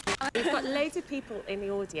 We've got loads of people in the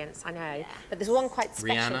audience, I know, but there's one quite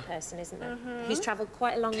special Rihanna. person, isn't there? Who's travelled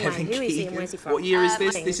quite a long Kevin way. Who is he Keegan. and where's he from? What year is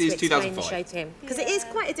this? This is To explain the 2005. show to him, because it is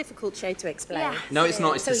quite a difficult show to explain. No, it's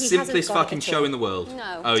not. It's So the he hasn't simplest got it fucking at show all. in the world.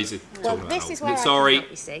 No. Oh, he's a Well, talking this about is where I Sorry. can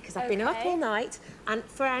help you see, because I've been up all night, and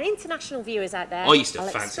for our international viewers out there, I used to I'll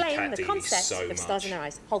fancy explain Cat the TV concept so of Stars in much. Their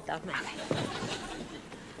Eyes. Hold that, mate.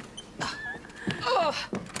 Oh,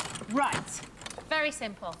 right. Very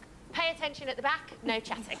simple. Pay attention at the back, no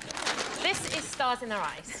chatting. This is Stars in Their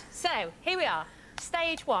Eyes. So, here we are.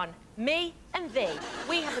 Stage 1, me and thee.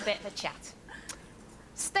 We have a bit of a chat.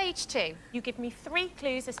 Stage 2, you give me 3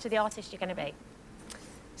 clues as to the artist you're going to be.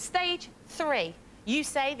 Stage 3, you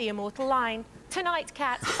say the immortal line, "Tonight,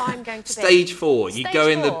 Cat, I'm going to be." Stage 4, you Stage go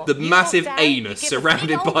in 4, the you massive walk down, you anus give a surrounded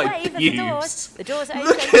big old by wave at the doors. pubes. The doors are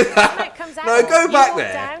Look open, at that. smoke comes out. No, go you back walk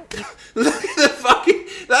there. down, Look at the fucking...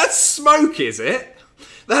 That's smoke, is it?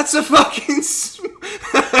 That's a fucking...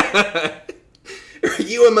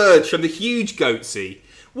 You emerge from the huge goatsy.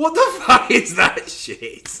 What the fuck is that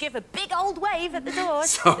shit? give a big old wave at the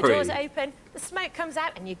doors. Sorry. The doors are open, the smoke comes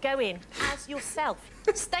out, and you go in as yourself.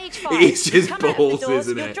 Stage 5. It's just you come out balls, of the doors,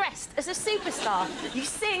 isn't you're it? dressed as a superstar. You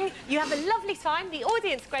sing, you have a lovely time, the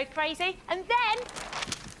audience go crazy, and then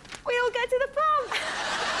we all go to the pub.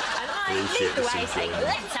 And I Bullshit, lead the this way is saying, enjoyable.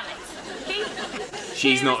 let's have it. Keith,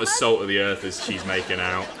 She's not as salt of the earth as she's making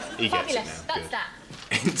out. He gets it now. fabulous, that's Good. that.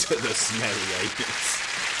 Into the smelly anus.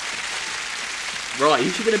 Right,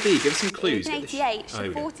 who's she going to be? Give us some clues. In Get this 88, she oh,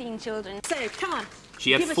 had dear. 14 children. So, come on.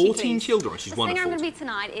 She had Give us your 14 clues. children. She's The singer I'm wonderful. going to be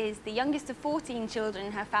tonight is the youngest of 14 children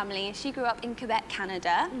in her family. She grew up in Quebec,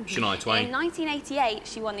 Canada. Shania Twain. In 1988,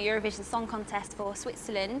 she won the Eurovision Song Contest for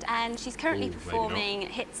Switzerland, and she's currently Ooh, maybe performing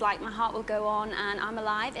hits like My Heart Will Go On and I'm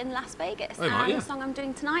Alive in Las Vegas. Oh, right, and yeah. the song I'm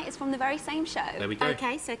doing tonight is from the very same show. There we go.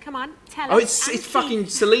 Okay, so come on, tell Oh, us. it's fucking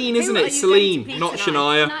Celine, isn't Who it? are It's you going Celine, to be not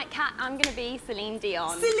tonight? Shania. Tonight, Kat, I'm going to be Celine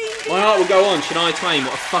Dion. My heart will go on. Shania Twain.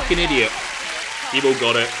 What a fucking idiot. You've all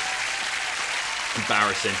got it.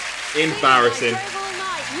 Embarrassing. Embarrassing.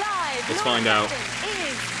 Let's find out.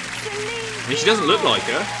 I mean, she doesn't look like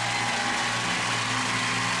her.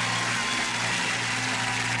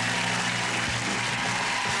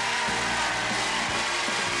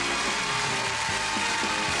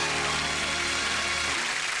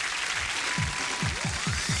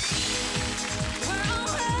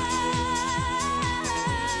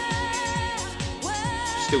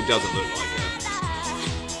 Still doesn't look like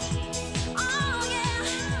her.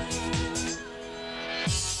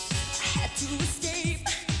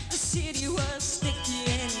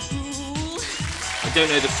 I don't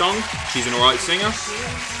know the song. She's an alright singer.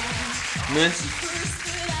 Meh.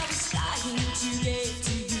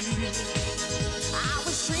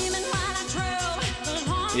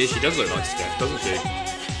 Yeah, she does look like Steph, doesn't she?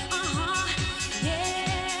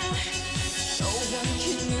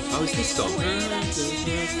 Oh, it's this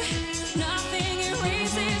song.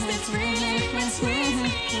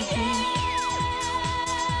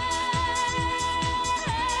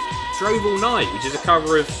 Drove All Night, which is a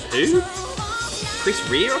cover of who? Chris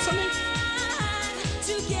Rea or something? Is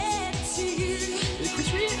it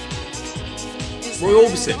Chris Rea? Roy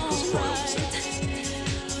Orbison. Of course it's Roy Orbison.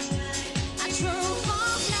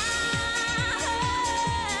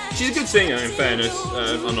 She's a good singer, in fairness.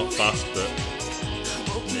 I'm not fussed, but...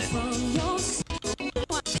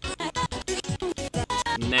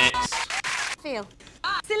 Meh. Next. Feel.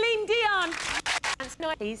 Celine Dion.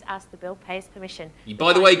 Please ask the bill payer's permission.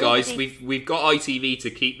 By the way, guys, we've got ITV to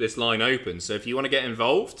keep this line open, so if you want to get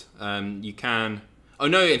involved, you can. Oh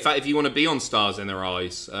no! In fact, if you want to be on Stars in Their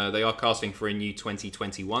Eyes, they are casting for a new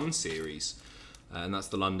 2021 series, and that's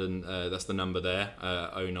the London. That's the number there: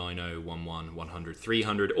 09011 100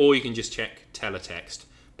 300, or you can just check teletext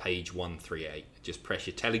page 138. Just press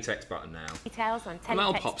your teletext button now. Details on And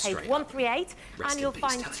that'll pop teletext page straight 138, Rest and in you'll peace,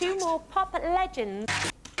 find 2 more pop legends.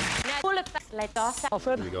 Now, all of that led us. What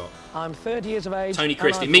have we got? I'm 30 years of age. Tony and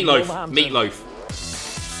Christie, I'm from Meatloaf, Wolverhampton. Meatloaf.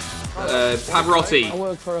 Pavarotti. I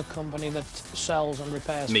work for a company that sells and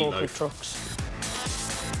repairs Meatloaf. forklift trucks.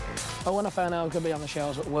 But when I found out I was going to be on the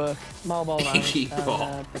shows at work, mobile rang, and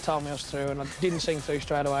they told me I was through, and I didn't sing through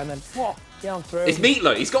straight away, and then, what? Yeah, I'm through. It's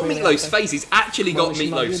Meatloaf. He's got Really Meatloaf's happy. face. He's actually Well, got this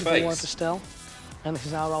is my Meatloaf's beautiful face. wife, Estelle, and this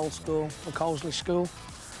is our old school, the Colesley School,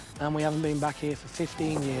 and we haven't been back here for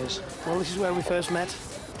 15 years. Well, this is where we first met,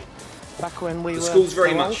 back when we The were... school's very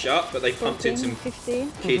how much old? shut, but they pumped in some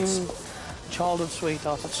 15. kids. childhood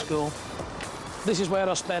sweetheart at school. This is where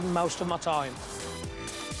I spend most of my time.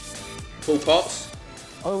 Paul Potts.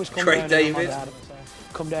 I always come Craig down here with my David. dad,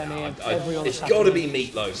 come down here every other It's Saturday. got to be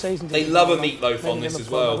Meatloaf. They love a Meatloaf on this as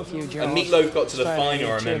well. And Meatloaf got to the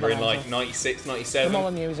final, I remember, in like 96, 97. All I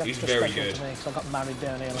knew was He was extra very special good. to me because I got married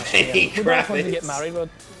down here last Lenny year. We both wanted to Kravitz. get married, but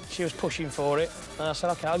she was pushing for it. And I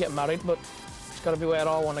said, OK, I'll get married, but it's got to be where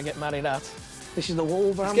I want to get married at. This is the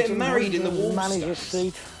Wolverhampton getting married in the Wanderers manager's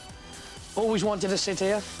Wolfstars. seat. Always wanted to sit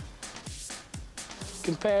here.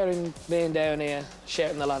 Comparing being down here,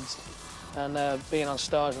 shouting the lads, and being on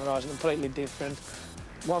Stars and Rise are completely different.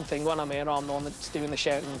 One thing, when I'm here, I'm the one that's doing the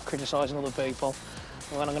shouting and criticising other people.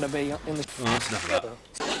 And when I'm going to be in the... Oh, that's enough of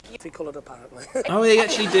that. He coloured, apparently. Oh, he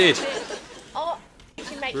actually did. Oh,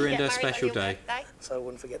 she make you Ruined get her married special on your day. birthday. So I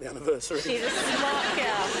wouldn't forget the anniversary. She's a smart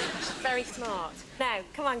girl. She's very smart. Now,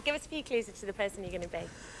 come on, give us a few clues as to the person you're going to be.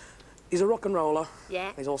 He's a rock and roller.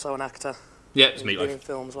 Yeah. He's also an actor. Yeah, it's He's Meatloaf. been in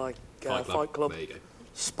films like Fight Club. There you go.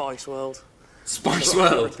 Spice World. Spice The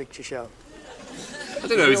World? Picture Show. I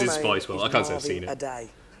don't know who's in His real Spice name World. I is can't say I've Marvin seen it. A day,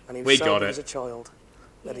 and he We was so got good it. as a child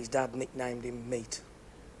that his dad nicknamed him Meat.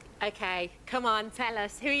 Okay, come on, tell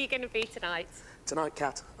us. Who are you going to be tonight? Tonight,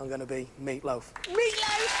 Kat, I'm going to be Meatloaf.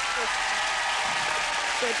 Meatloaf!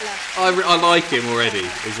 Good luck. I like him already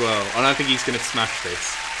as well. I don't think he's going to smash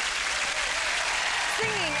this.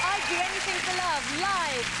 Singing I'd Do Anything for Love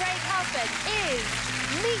live, Craig Halford, is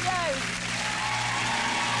Meatloaf.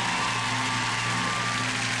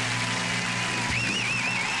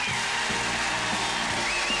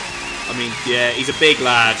 I mean, yeah, he's a big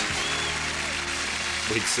lad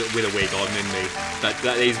with a wig on, isn't he?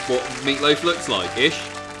 That is what Meatloaf looks like, ish.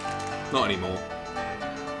 Not anymore.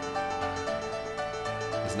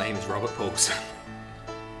 His name is Robert Paulson.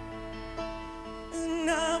 And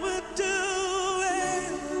I would do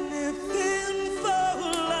anything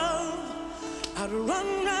for love. I'd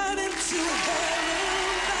run right into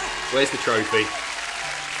hell. Where's the trophy?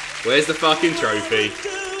 Where's the fucking trophy?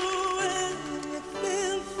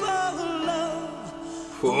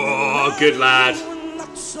 Oh, good lad.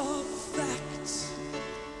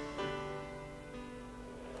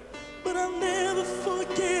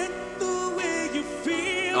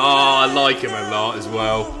 Oh, I like him a lot as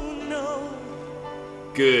well.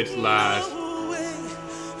 Good lad.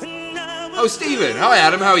 Oh, Stephen. Hi,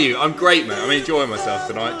 Adam. How are you? I'm great, mate. I'm enjoying myself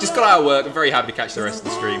tonight. Just got out of work. I'm very happy to catch the rest of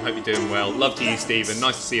the stream. Hope you're doing well. Love to you, Stephen.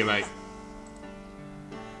 Nice to see you, mate.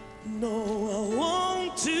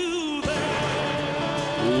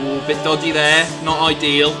 Ooh, bit dodgy there. Not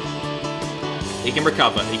ideal. He can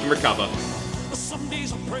recover. He can recover.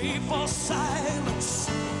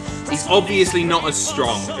 He's obviously not as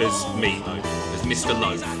strong as Meatloaf, as Mr.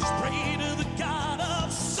 Loaf.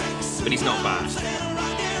 But he's not bad.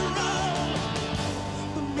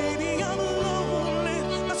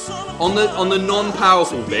 On the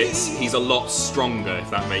non-powerful bits, he's a lot stronger, if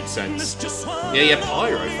that makes sense. Yeah,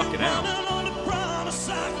 Pyro, fucking hell.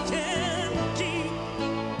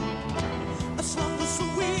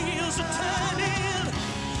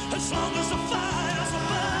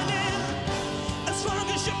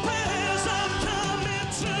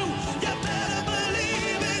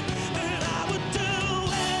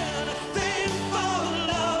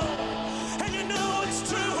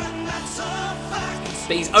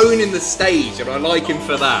 But he's owning the stage, and I like him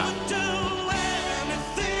for that.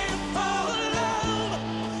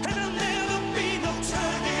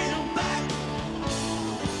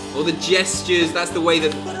 All the gestures, that's the way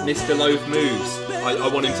that Mr. Loaf moves. I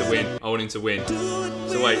want him to win. I want him to win.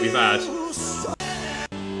 So wait, we've had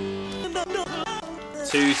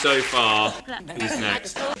 2 so far. Who's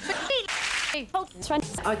next? I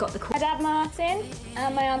got the call. My dad Martin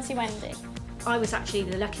and my auntie Wendy. I was actually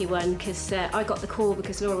the lucky one because I got the call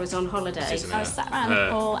because Laura was on holiday. I was sat around the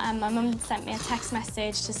call and my mum sent me a text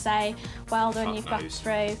message to say, well done, you've got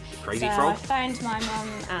through. Crazy so frog. I phoned my mum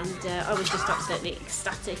and I was just absolutely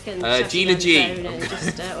ecstatic and Gina G. and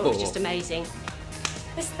just, it was just amazing.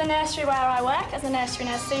 This is the nursery where I work as a nursery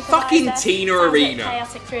nurse supervisor. Fucking Tina Sounds a bit Arena.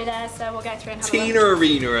 chaotic through there, so we'll go through and have a Tina look.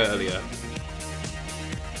 Arena earlier.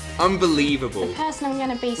 Unbelievable. The person I'm going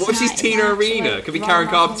to be What if she's tonight is Tina an Arena? absolute Could be role Karen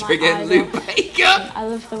model, Carpenter my again, idol. Luke Baker. I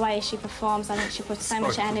love the way she performs. I think she puts so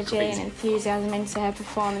much energy and enthusiasm into her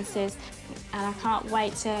performances. And I can't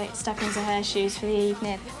wait to step into her shoes for the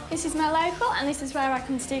evening. This is my local and this is where I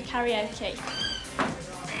come to do karaoke.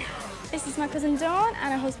 This is my cousin Dawn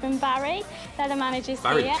and her husband Barry. They're the managers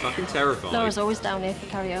Barry's here. fucking terrifying. Laura's always down here for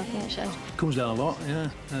karaoke, isn't she? Comes down a lot, yeah.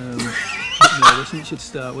 nervous, isn't she, to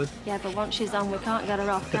start with? Yeah, but once she's on, we can't get her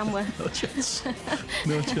off, can we? No chance.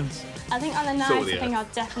 No chance. I think on the night, Sort of, I think yeah. I'll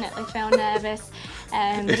definitely feel nervous. Just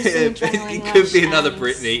an adrenaline It could rush, be another and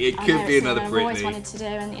Britney. It I could know be it's another something I've always Britney. wanted to do,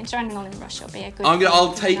 and the adrenaline rush will be a good.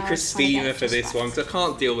 I'll thing, take you know, Christina trying to for get this one because I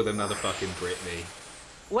can't deal with another fucking Britney.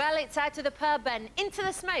 Well, it's out of the pub and into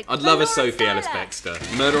the smoke. I'd for love a Laura Sophie Ellis Styler.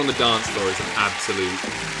 Bextor. Murder on the Dance Floor is an absolute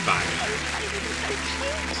banger.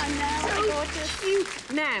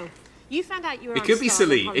 Now, you found out you were It on could be Stars on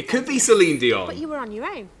Celine. holiday. It could be Celine Dion. But you were on your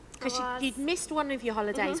own because you'd missed one of your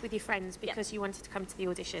holidays with your friends because you wanted to come to the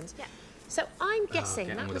auditions. Yeah. So I'm guessing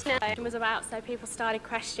get on that with was the It was about, so people started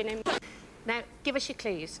questioning. Now, give us your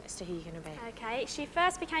clues as to who you're going to be. Okay, she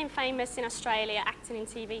first became famous in Australia acting in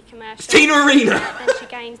TV commercials. Tina Arena! Then she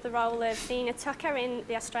gained the role of Nina Tucker in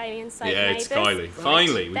the Australian soap Yeah, it's Neighbours. Kylie.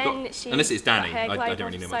 Finally, we've Then got. she Unless it's Danny. got her I don't global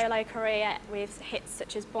really know much. solo career with hits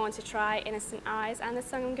such as Born to Try, Innocent Eyes, and the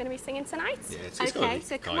song I'm going to be singing tonight. Yeah, it's gotta Okay, be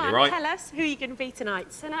so come Kylie, on, right? tell us who you're going to be tonight.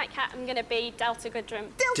 Tonight, Kat, I'm going to be Delta Goodrum.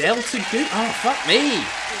 Delta Good. Oh, fuck me.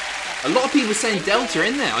 A lot of people saying Delta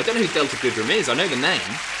in there. I don't know who Delta Goodrum is. I know the name.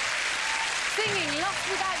 Singing Lost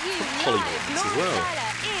Without You Hollywood live, as Laura well.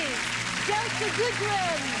 Styler is Delta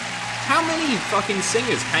Goodrum. How many fucking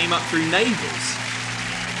singers came up through Neighbours?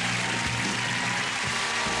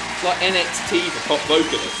 It's like NXT for pop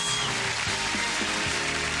vocalists.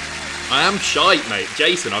 I am shite, mate.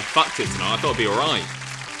 Jason, I've fucked it tonight. I thought it'd be alright.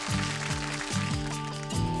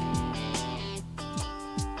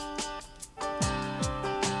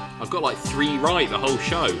 I've got like 3 right the whole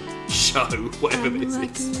show. Show, whatever this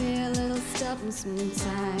is.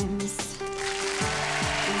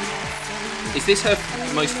 Is this her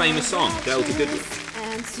most famous song, Delta Goodrum?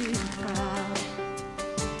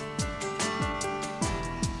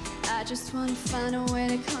 I just want to find a way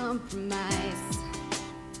to compromise.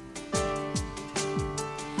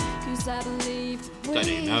 'Cause I believe we Don't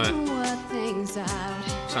even know it. can work things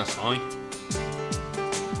out. Sounds fine.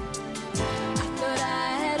 But I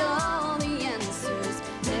had all the answers,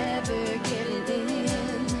 never getting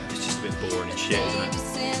in. It's just a bit boring and shit, isn't Maybe it?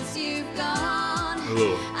 since you've gone,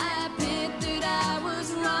 Ugh. I admit that I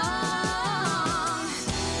was wrong.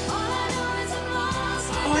 All I know is I'm lost.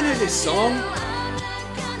 Oh, I know this song.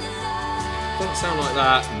 Doesn't sound like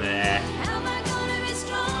that. Nah.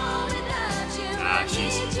 Ah,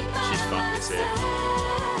 she's fucked this here.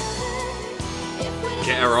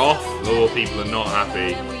 Get her off. Oh, people are not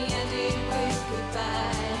happy.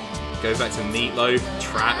 Go back to Meatloaf.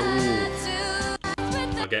 Ooh.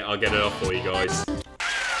 I'll get it off for you guys.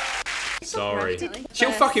 Sorry.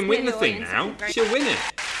 She'll fucking win the thing now. She'll win it.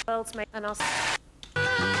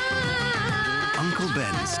 Uncle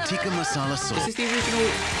Ben's Tikka Masala Is Sauce. this the original?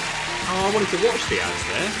 Oh, I wanted to watch the ads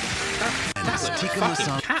there. That looks Tikka fucking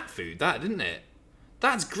masala- cat food, that, didn't it?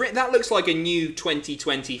 That's great. That looks like a new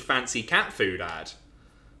 2020 fancy cat food ad.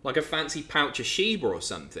 Like a fancy pouch of Sheba or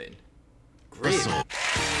something. Great.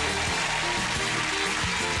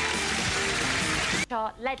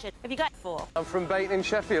 Legend. Have you got 4? I'm from Bayton in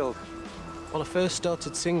Sheffield. Well, I first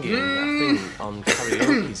started singing, I think, on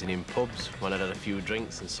karaoke's and in pubs when I'd had a few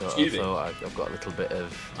drinks and sort Excuse of me. thought I've got a little bit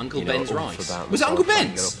of Uncle Ben's oomph Rice. about Was it myself, Uncle so I can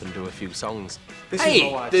Ben's? Get up and do a few songs.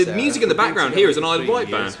 Hey, the music in the background here is an Isle of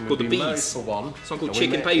Wight band called The Bees. A song called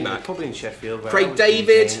Chicken Payback. Pub in Sheffield. Craig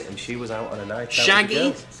David, and she was out on a night.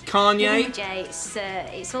 Shaggy, Kanye, Jay,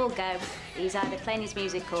 it's all go. He's either playing his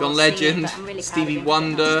music or John singing, Legend, but I'm really proud Stevie of him.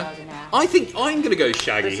 Wonder. I think I'm gonna go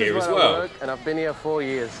Shaggy This here is as where I well. work, and I've been here 4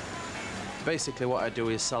 years. Basically, what I do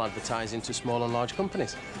is sell advertising to small and large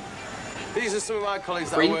companies. These are some of my colleagues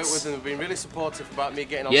that I Prince. work with and have been really supportive about me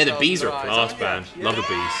getting on Yeah, the Stars Bees in are a Their class Eyes. band. Love the Bees.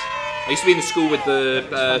 I used to be in the school with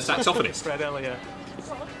the saxophonist. Fred Elliott.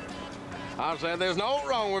 I said there's no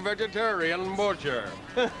wrong with vegetarian butcher.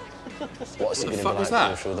 What's What it the gonna fuck be was like that?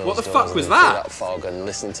 going through those What the doors fuck and was through that? fog and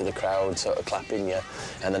listening to the crowd sort of clapping you,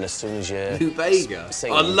 and then as soon as you Lou Bega.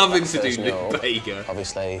 sing I'd love him that to do first Lou note, Bega.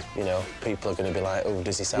 Obviously, you know, people are going to be like, "Oh,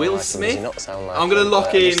 does he sound Will like him? Smith? Does he not sound like I'm gonna him?" lock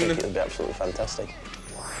But I just in- think it'll be absolutely fantastic.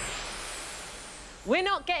 We're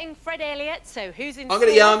not getting Fred Elliott, so who's in? I'm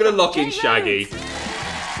gonna lock in Jay Shaggy. Rhodes.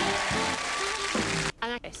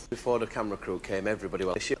 And I guess Before the camera crew came, everybody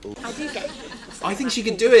was. I do get. I think she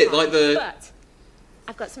could do it, like the But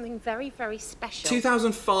I've got something very, very special.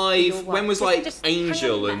 2005. When was like Just hang on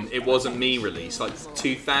Angel a and It Wasn't Me released? Like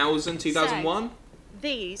 2000, 2001.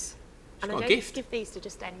 These, and I got a don't gift. give these to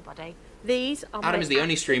just anybody. These are Adam my is the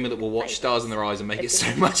only streamer that will watch Stars in Their Eyes and make it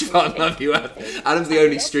so much fun. Love you, Adam. Adam's the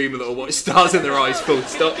only streamer that will watch Stars in Their Eyes full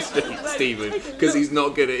stop, Stephen, because he's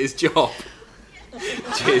not good at his job.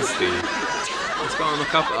 Cheers, Steve. Let's go on the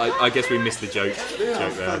cup. I guess we missed the joke there. I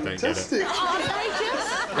don't get it.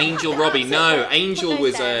 Angel Robbie, no. Angel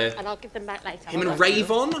was and I'll give them back later. him and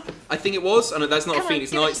Ravon, I think it was. Oh no, that's not a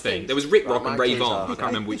Phoenix Nights thing. There was Rick Rock and Ravon. I can't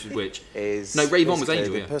remember which was which. No, Ravon was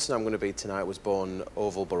Angel. The person I'm going to be tonight was born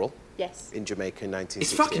Orville Burrell. Yes. In Jamaica in 1968.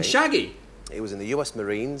 It's fucking Shaggy. He was in the US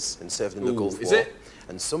Marines and served in the Gulf War. Is it?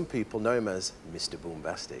 And some people know him as Mr.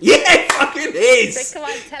 Boombastic. Yeah, it fucking is! So come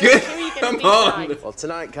on, tell Good. us who you're going to Come be on. tonight. Well,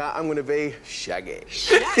 tonight, Kat, I'm going to be Shaggy.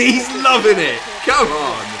 He's loving it. Come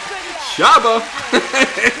on. Shabba.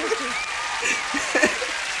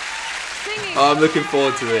 Oh, I'm looking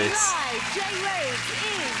forward to this.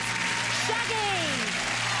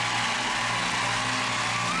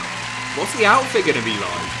 What's the outfit going to be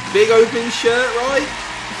like? Big open shirt, right?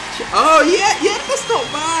 Oh, yeah, that's not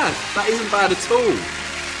bad. That isn't bad at all.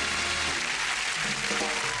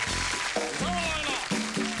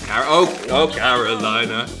 Oh,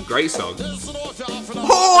 Carolina. Great song.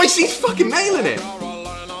 Oh, she's fucking nailing it.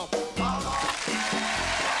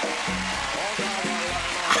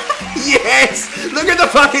 Yes! Look at the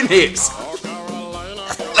fucking hips.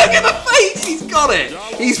 Look at the face. He's got it.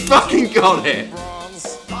 He's fucking got it.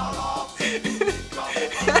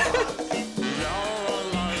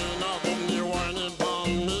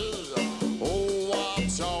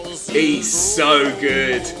 He's so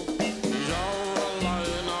good.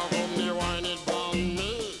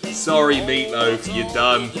 Sorry, Meatloaf, you're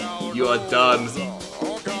done. You are done.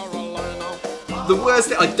 The worst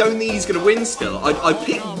thing, I don't think he's going to win still. I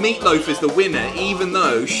picked Meatloaf as the winner, even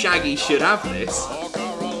though Shaggy should have this.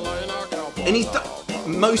 And he's done.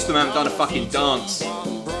 Most of them haven't done a fucking dance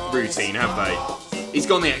routine, have they? He's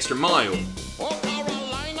gone the extra mile.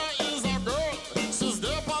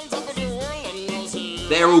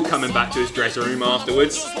 They're all coming back to his dressing room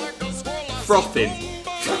afterwards. Frothing.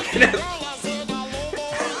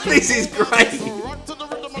 This is great.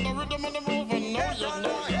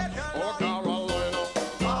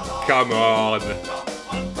 Come on.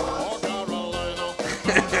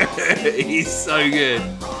 He's so good.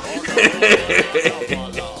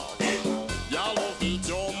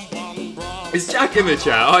 Is Jack in the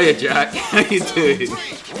chat? Hiya, Jack. How you doing?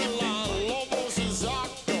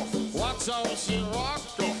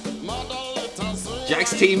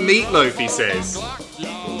 Jack's team Meatloaf, he says.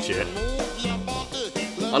 Bullshit.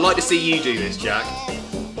 I'd like to see you do this, Jack.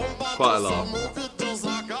 Quite a lot.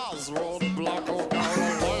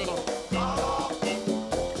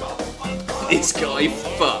 This guy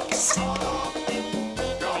fucks.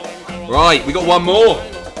 Right, we got one more.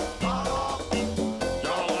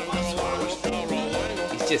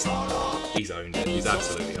 He's owned it. He's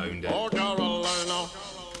absolutely owned it.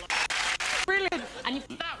 Brilliant. And you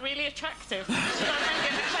that really attractive. Should I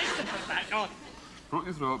get a close up of that? Go on. Put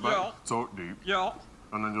your throat back, talk deep. Yeah.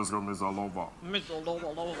 And then just go Miss All Over. Miss All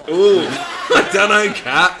Over. Ooh, I don't know,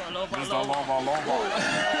 Cat. Miss All Over.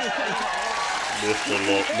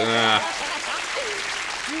 Nah.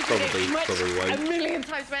 Probably won't. A million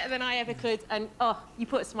times better than I ever could. And oh, you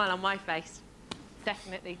put a smile on my face.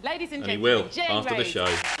 Definitely. Ladies and And he gentlemen, will, Jane after the Rose. show.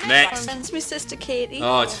 Next. It's my sister Katie.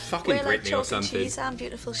 Oh, it's fucking We're like Britney or chalk and something. cheese. I'm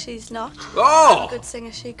beautiful, she's not. Oh! I'm a good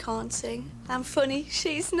singer, she can't sing. I'm funny,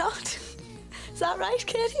 she's not. Is that right,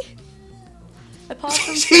 Katie? Apart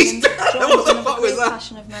from She's singing, done it. drawing What is the another fuck was great that?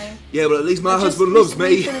 passion of mine. Yeah, but at least my I just husband loves me.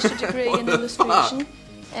 recently finished a degree What in the illustration.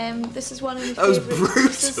 This is one of my That was favourite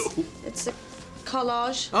pieces. brutal. It's a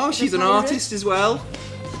collage. Oh, of she's a an pirate. artist as well.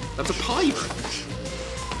 That was a pirate.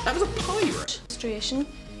 That was a pirate. Illustration.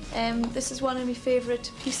 This is one of my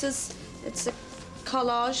favourite pieces. It's a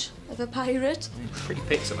collage of a pirate. Pretty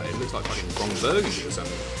pixelated. It looks like fucking Ron Burgundy or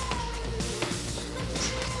something.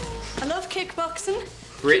 I love kickboxing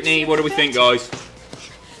Brittany, what do we think, guys?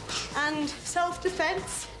 and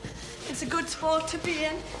self-defence. It's a good sport to be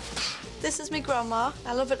in. This is my grandma.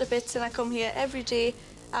 I love her to bits and I come here every day.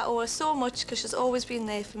 I owe her so much because she's always been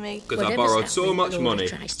there for me. Because I borrowed so much money.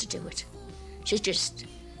 Tries to do it. She's just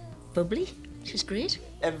bubbly. She's great.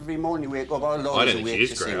 Every morning we wake up, our Lord I don't think she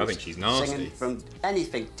is great. I think she's nasty. Singing from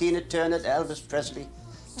anything, Tina Turner to Elvis Presley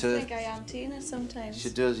I to... think I am Tina sometimes. She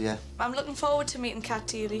does, yeah. I'm looking forward to meeting Kat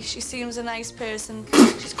Deely. She seems a nice person.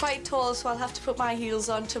 She's quite tall, so I'll have to put my heels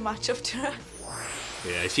on to match up to her.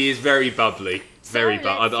 Yeah, she is very bubbly. Very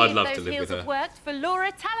bubbly. I'd love to live with her. Worked for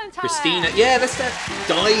Laura Talentire. Christina. Yeah, that's that.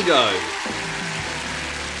 Dido.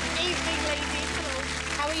 Evening, ladies. Hello.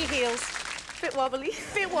 How are your heels? Bit wobbly.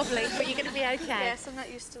 Bit wobbly, but you're going to be okay. Yes, I'm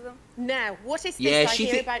not used to them. Now, what is this Yeah, she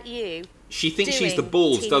idea thi- about you? She thinks she's the doing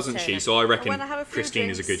balls, Tina doesn't she? Turner? So I reckon When I have a few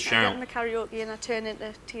Christina's a drinks, good I get shout. in the karaoke and I turn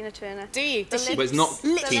into Tina Turner. Do you? The But it's not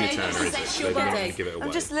lips- Tina the Turner, is it? lips- So you don't want to give it away.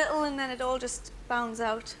 I'm just little and then it all just bounds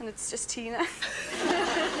out and it's just Tina.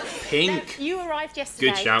 Pink. Now, you arrived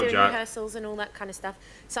yesterday Good shout, doing Jack. rehearsals and all that kind of stuff.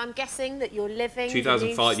 So I'm guessing that you're living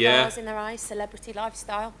 2005, the new yeah. stars in their eyes, celebrity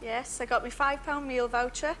lifestyle. Yes, I got my £5 meal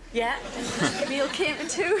voucher. Yeah. The meal came to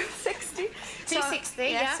 £2.60.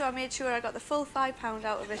 £2.60, yeah. So I made sure I got the full £5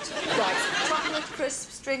 out of it. Right. Chocolate,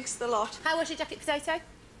 crisps, drinks, the lot. How was your jacket potato?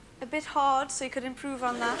 A bit hard, so you could improve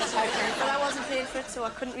on that. Okay. But I wasn't paying for it, so I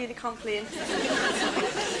couldn't really complain.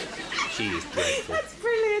 She is dreadful. That's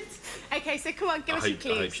brilliant. Okay, so come on, give us your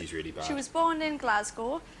clues. I hope she's really bad. She was born in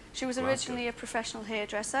Glasgow. She was originally a professional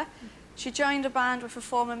hairdresser. She joined a band with a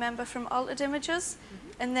former member from Altered Images,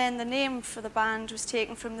 and then the name for the band was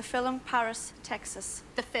taken from the film Paris, Texas.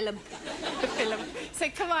 The film. The film. So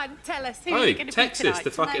come on, tell us who Oh, you're going to Texas, be tonight.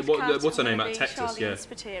 the fucking... What's her name out of Texas? Yeah.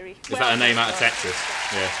 Spiteri. Is that her name out of Texas?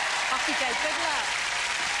 Yeah. Off you go, good luck.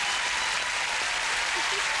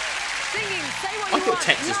 Singing, say what I you thought want.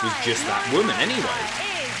 Texas was just that woman anyway.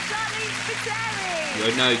 Is Charlene Spiteri.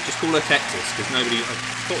 Yeah, no, just call her Texas, because nobody... I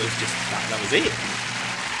thought it was just that. That was it.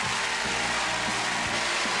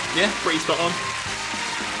 Yeah, pretty spot on.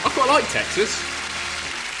 I quite like Texas.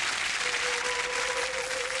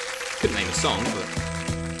 Couldn't name a song, but...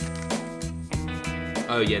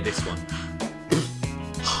 Oh, yeah, this one.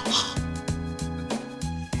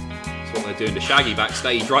 That's what they're doing to Shaggy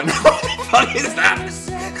backstage right now. What the fuck is that?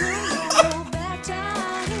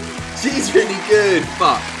 She's really good.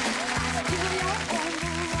 Fuck.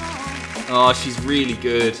 Oh, she's really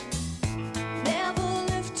good.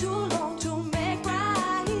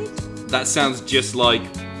 That sounds just like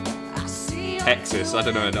Texas. I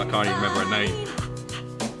don't know. I can't even remember her name.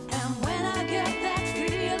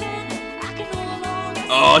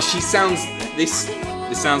 Oh, she sounds... This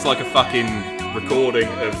sounds like a fucking recording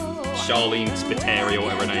of Charlene Spiteri or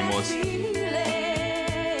whatever her name was.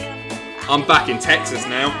 I'm back in Texas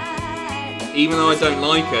now. Even though I don't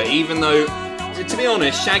like her. Even though, to be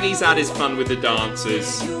honest, Shaggy's had his fun with the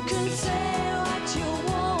dancers.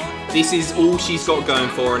 This is all she's got going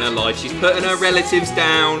for in her life. She's putting her relatives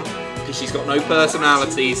down because she's got no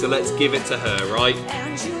personality, so let's give it to her, right?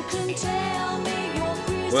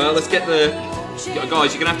 Well, let's get the...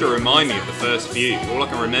 Guys, you're going to have to remind me of the first few. All I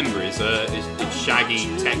can remember is Shaggy,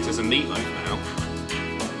 Texas, and Meatloaf now.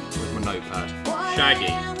 Where's my notepad?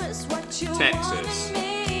 Shaggy, Texas,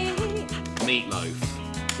 Meatloaf.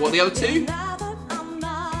 What are the other two?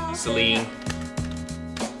 Celine.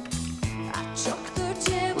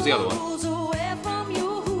 What was the other one?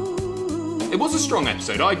 It was a strong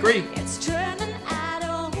episode, I agree.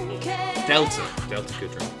 Delta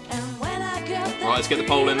Goodrum. Right, let's get the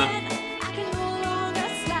poll in there.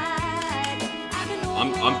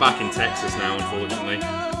 I'm back in Texas now, unfortunately.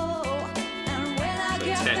 So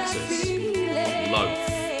Texas. Loaf.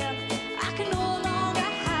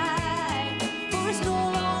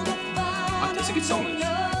 It's a good song, though.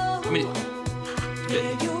 I mean, it's a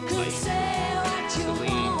bit late.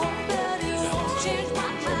 Celine.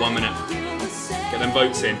 Got 1 minute. Get them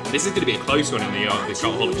votes in. This is going to be a close one in the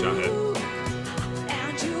Cultaholic chat here.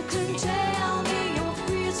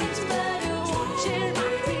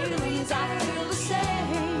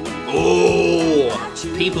 Oh,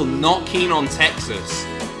 people not keen on Texas.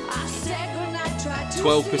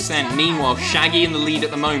 12%. Meanwhile, Shaggy in the lead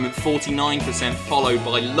at the moment, 49%, followed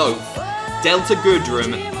by Loaf. Delta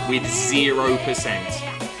Goodrum with 0%.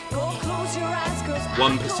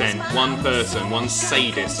 1%, one person, one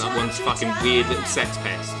sadist, that one's fucking weird little sex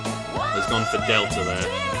pest has gone for Delta there.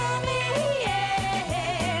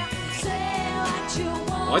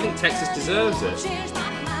 I think Texas deserves it.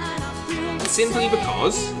 Simply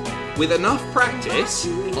because, with enough practice,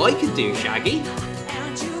 I could do Shaggy.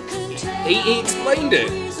 He explained it.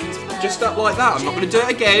 Just up like that. I'm not going to do it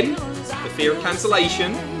again, for fear of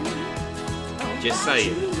cancellation. Just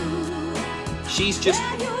saying.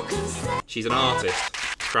 She's an artist.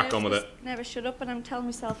 Crack on with it. Never shut up, and I'm telling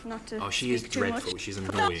myself not to. Oh, she is speak too dreadful. much. She's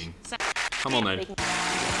annoying. Come on then.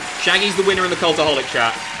 Shaggy's the winner in the Cultaholic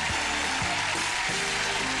chat.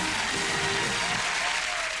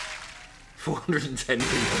 410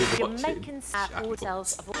 people watching.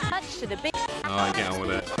 Alright, get on with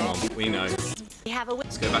it. Come on, we know.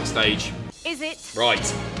 Let's go backstage. Is it?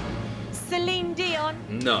 Right. Celine Dion?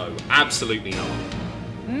 No, absolutely not.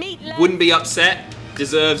 Meatloaf? Wouldn't be upset.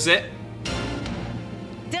 Deserves it.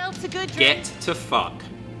 Delta Goodrum? Get to fuck.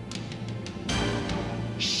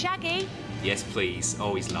 Shaggy? Yes, please.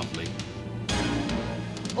 Oh, he's lovely.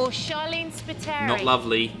 Or Charlene Spiteri? Not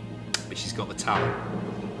lovely, but she's got the talent.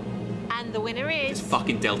 And the winner It's is...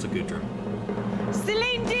 fucking Delta Goodrum.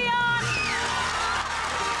 Celine Dion!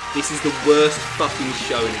 This is the worst fucking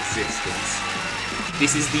show in existence.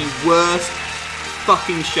 This is the worst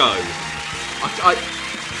fucking show.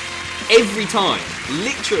 Every time.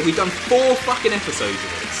 Literally, we've done 4 fucking episodes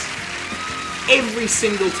of this. Every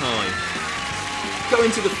single time.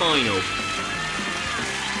 Going to the final.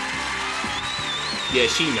 Yeah,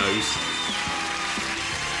 she knows.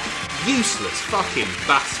 Useless fucking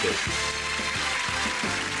bastard.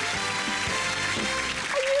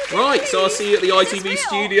 Right, so I'll see you at the ITV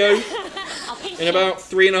studio in about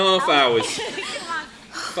 3.5 hours.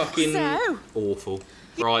 Fucking awful.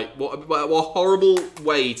 Right, what a horrible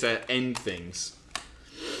way to end things.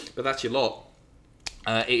 But that's your lot.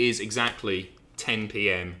 It is exactly 10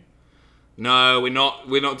 PM. No, we're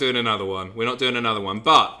not doing another one. We're not doing another one.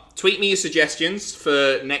 But tweet me your suggestions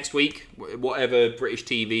for next week, whatever British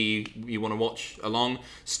TV you want to watch along.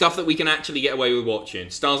 Stuff that we can actually get away with watching.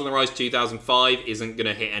 Stars on the Rise 2005 isn't going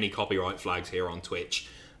to hit any copyright flags here on Twitch.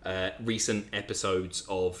 Recent episodes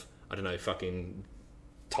of, I don't know, fucking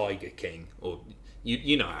Tiger King, or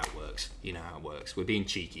you know how it works. You know how it works. We're being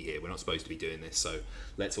cheeky here. We're not supposed to be doing this, so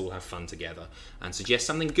let's all have fun together and suggest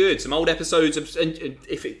something good. Some old episodes, and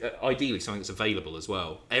ideally something that's available as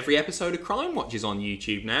well. Every episode of Crime Watch is on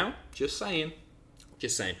YouTube now. Just saying.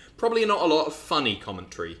 Just saying. Probably not a lot of funny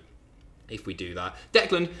commentary if we do that.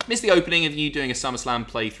 Declan, missed the opening of you doing a SummerSlam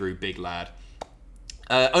playthrough, big lad.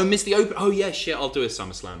 Missed the open. Oh yeah, shit. I'll do a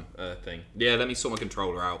SummerSlam thing. Yeah, let me sort my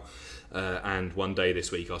controller out. And one day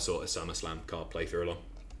this week I'll sort a SummerSlam card playthrough along.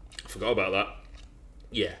 I forgot about that.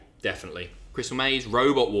 Yeah, definitely. Crystal Maze,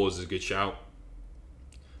 Robot Wars is a good shout.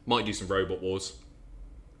 Might do some Robot Wars.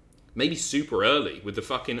 Maybe super early with the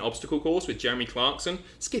fucking obstacle course with Jeremy Clarkson.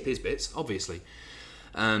 Skip his bits, obviously.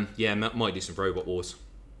 Yeah, might do some Robot Wars.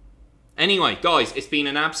 Anyway, guys, it's been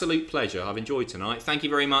an absolute pleasure. I've enjoyed tonight. Thank you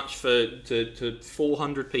very much to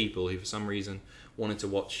 400 people who for some reason wanted to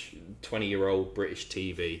watch 20-year-old British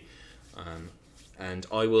TV. And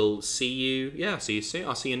I will see you. Yeah, see you soon.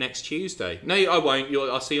 I'll see you next Tuesday. No, I won't.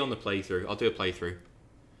 I'll see you on the playthrough. I'll do a playthrough.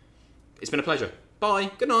 It's been a pleasure.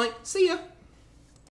 Bye. Good night. See ya.